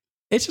her.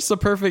 It's just a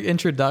perfect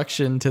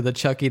introduction to the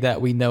Chucky that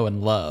we know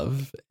and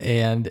love.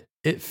 And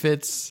it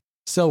fits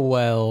so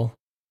well.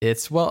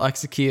 It's well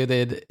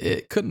executed.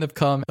 It couldn't have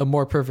come a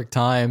more perfect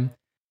time.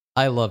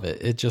 I love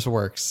it. It just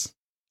works.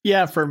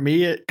 Yeah, for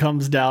me, it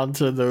comes down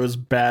to those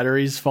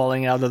batteries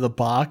falling out of the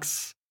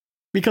box.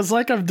 Because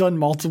like I've done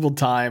multiple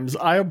times,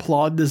 I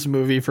applaud this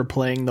movie for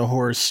playing the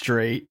horror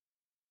straight.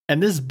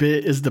 And this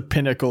bit is the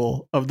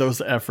pinnacle of those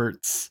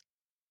efforts.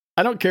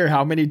 I don't care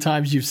how many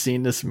times you've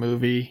seen this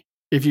movie,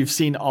 if you've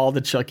seen all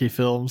the Chucky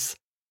films,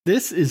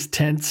 this is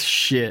tense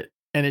shit,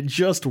 and it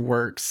just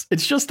works.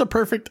 It's just a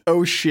perfect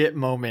oh shit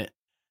moment.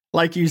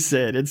 Like you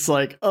said, it's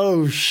like,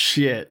 oh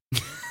shit.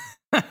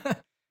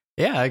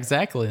 Yeah,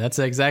 exactly. That's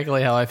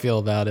exactly how I feel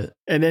about it.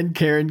 And then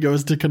Karen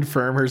goes to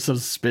confirm her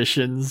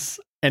suspicions,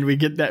 and we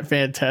get that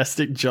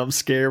fantastic jump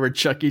scare where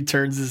Chucky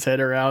turns his head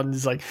around and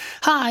is like,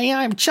 "Hi,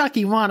 I'm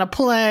Chucky, wanna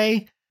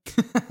play?"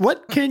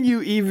 What can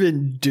you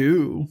even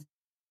do?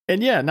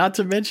 And yeah, not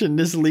to mention,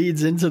 this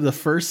leads into the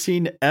first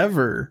scene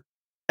ever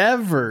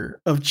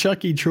of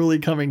Chucky truly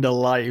coming to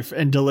life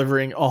and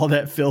delivering all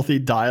that filthy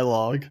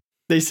dialogue.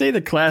 They say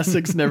the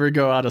classics never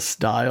go out of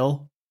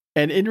style.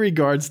 And in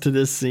regards to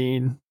this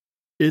scene,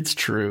 it's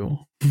true.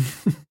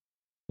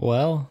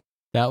 Well,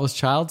 that was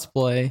Child's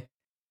Play.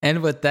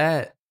 And with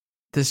that,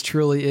 this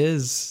truly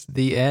is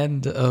the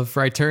end of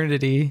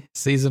Fraternity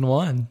Season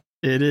 1.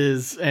 It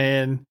is.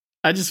 And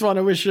I just want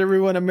to wish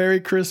everyone a Merry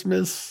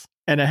Christmas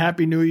and a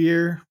Happy New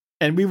Year.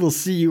 And we will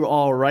see you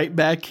all right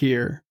back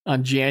here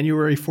on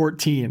January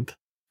 14th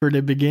for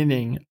the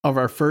beginning of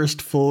our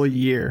first full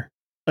year.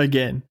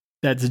 Again,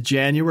 that's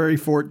January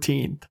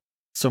 14th.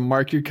 So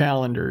mark your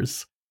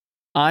calendars.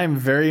 I'm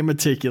very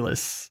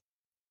meticulous.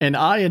 And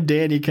I and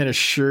Danny can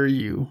assure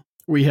you,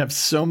 we have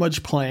so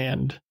much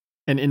planned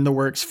and in the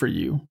works for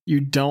you. You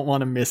don't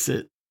want to miss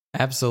it.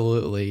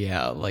 Absolutely,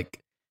 yeah.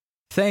 Like,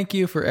 thank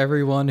you for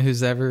everyone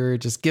who's ever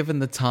just given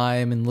the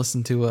time and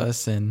listened to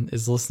us and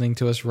is listening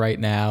to us right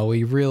now.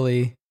 We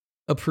really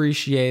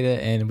appreciate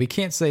it, and we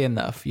can't say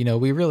enough. You know,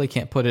 we really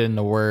can't put it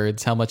into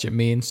words how much it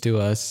means to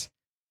us.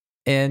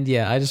 And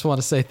yeah, I just want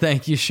to say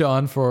thank you,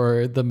 Sean,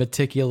 for the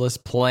meticulous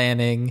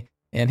planning.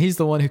 And he's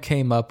the one who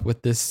came up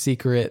with this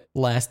secret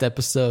last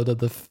episode of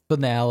the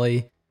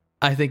finale.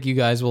 I think you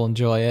guys will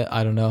enjoy it.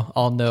 I don't know.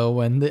 I'll know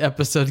when the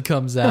episode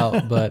comes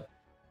out. But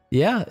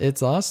yeah,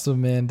 it's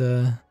awesome.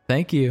 And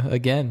thank you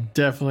again.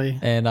 Definitely.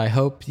 And I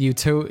hope you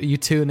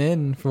tune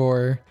in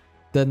for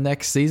the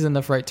next season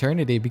of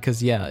Fraternity,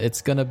 because yeah,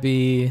 it's going to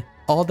be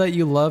all that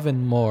you love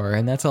and more.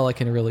 And that's all I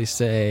can really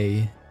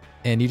say.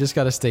 And you just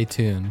got to stay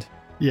tuned.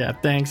 Yeah,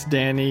 thanks,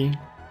 Danny.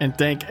 And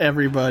thank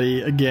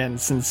everybody again,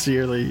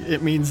 sincerely.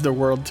 It means the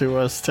world to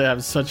us to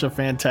have such a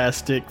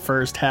fantastic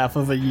first half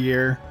of a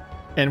year.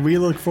 And we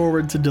look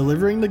forward to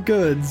delivering the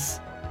goods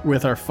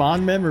with our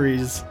fond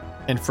memories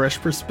and fresh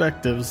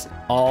perspectives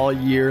all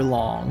year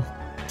long.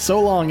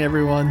 So long,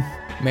 everyone.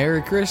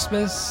 Merry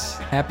Christmas,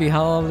 Happy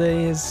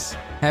Holidays,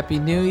 Happy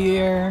New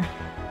Year,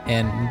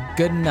 and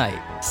good night.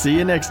 See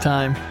you next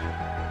time.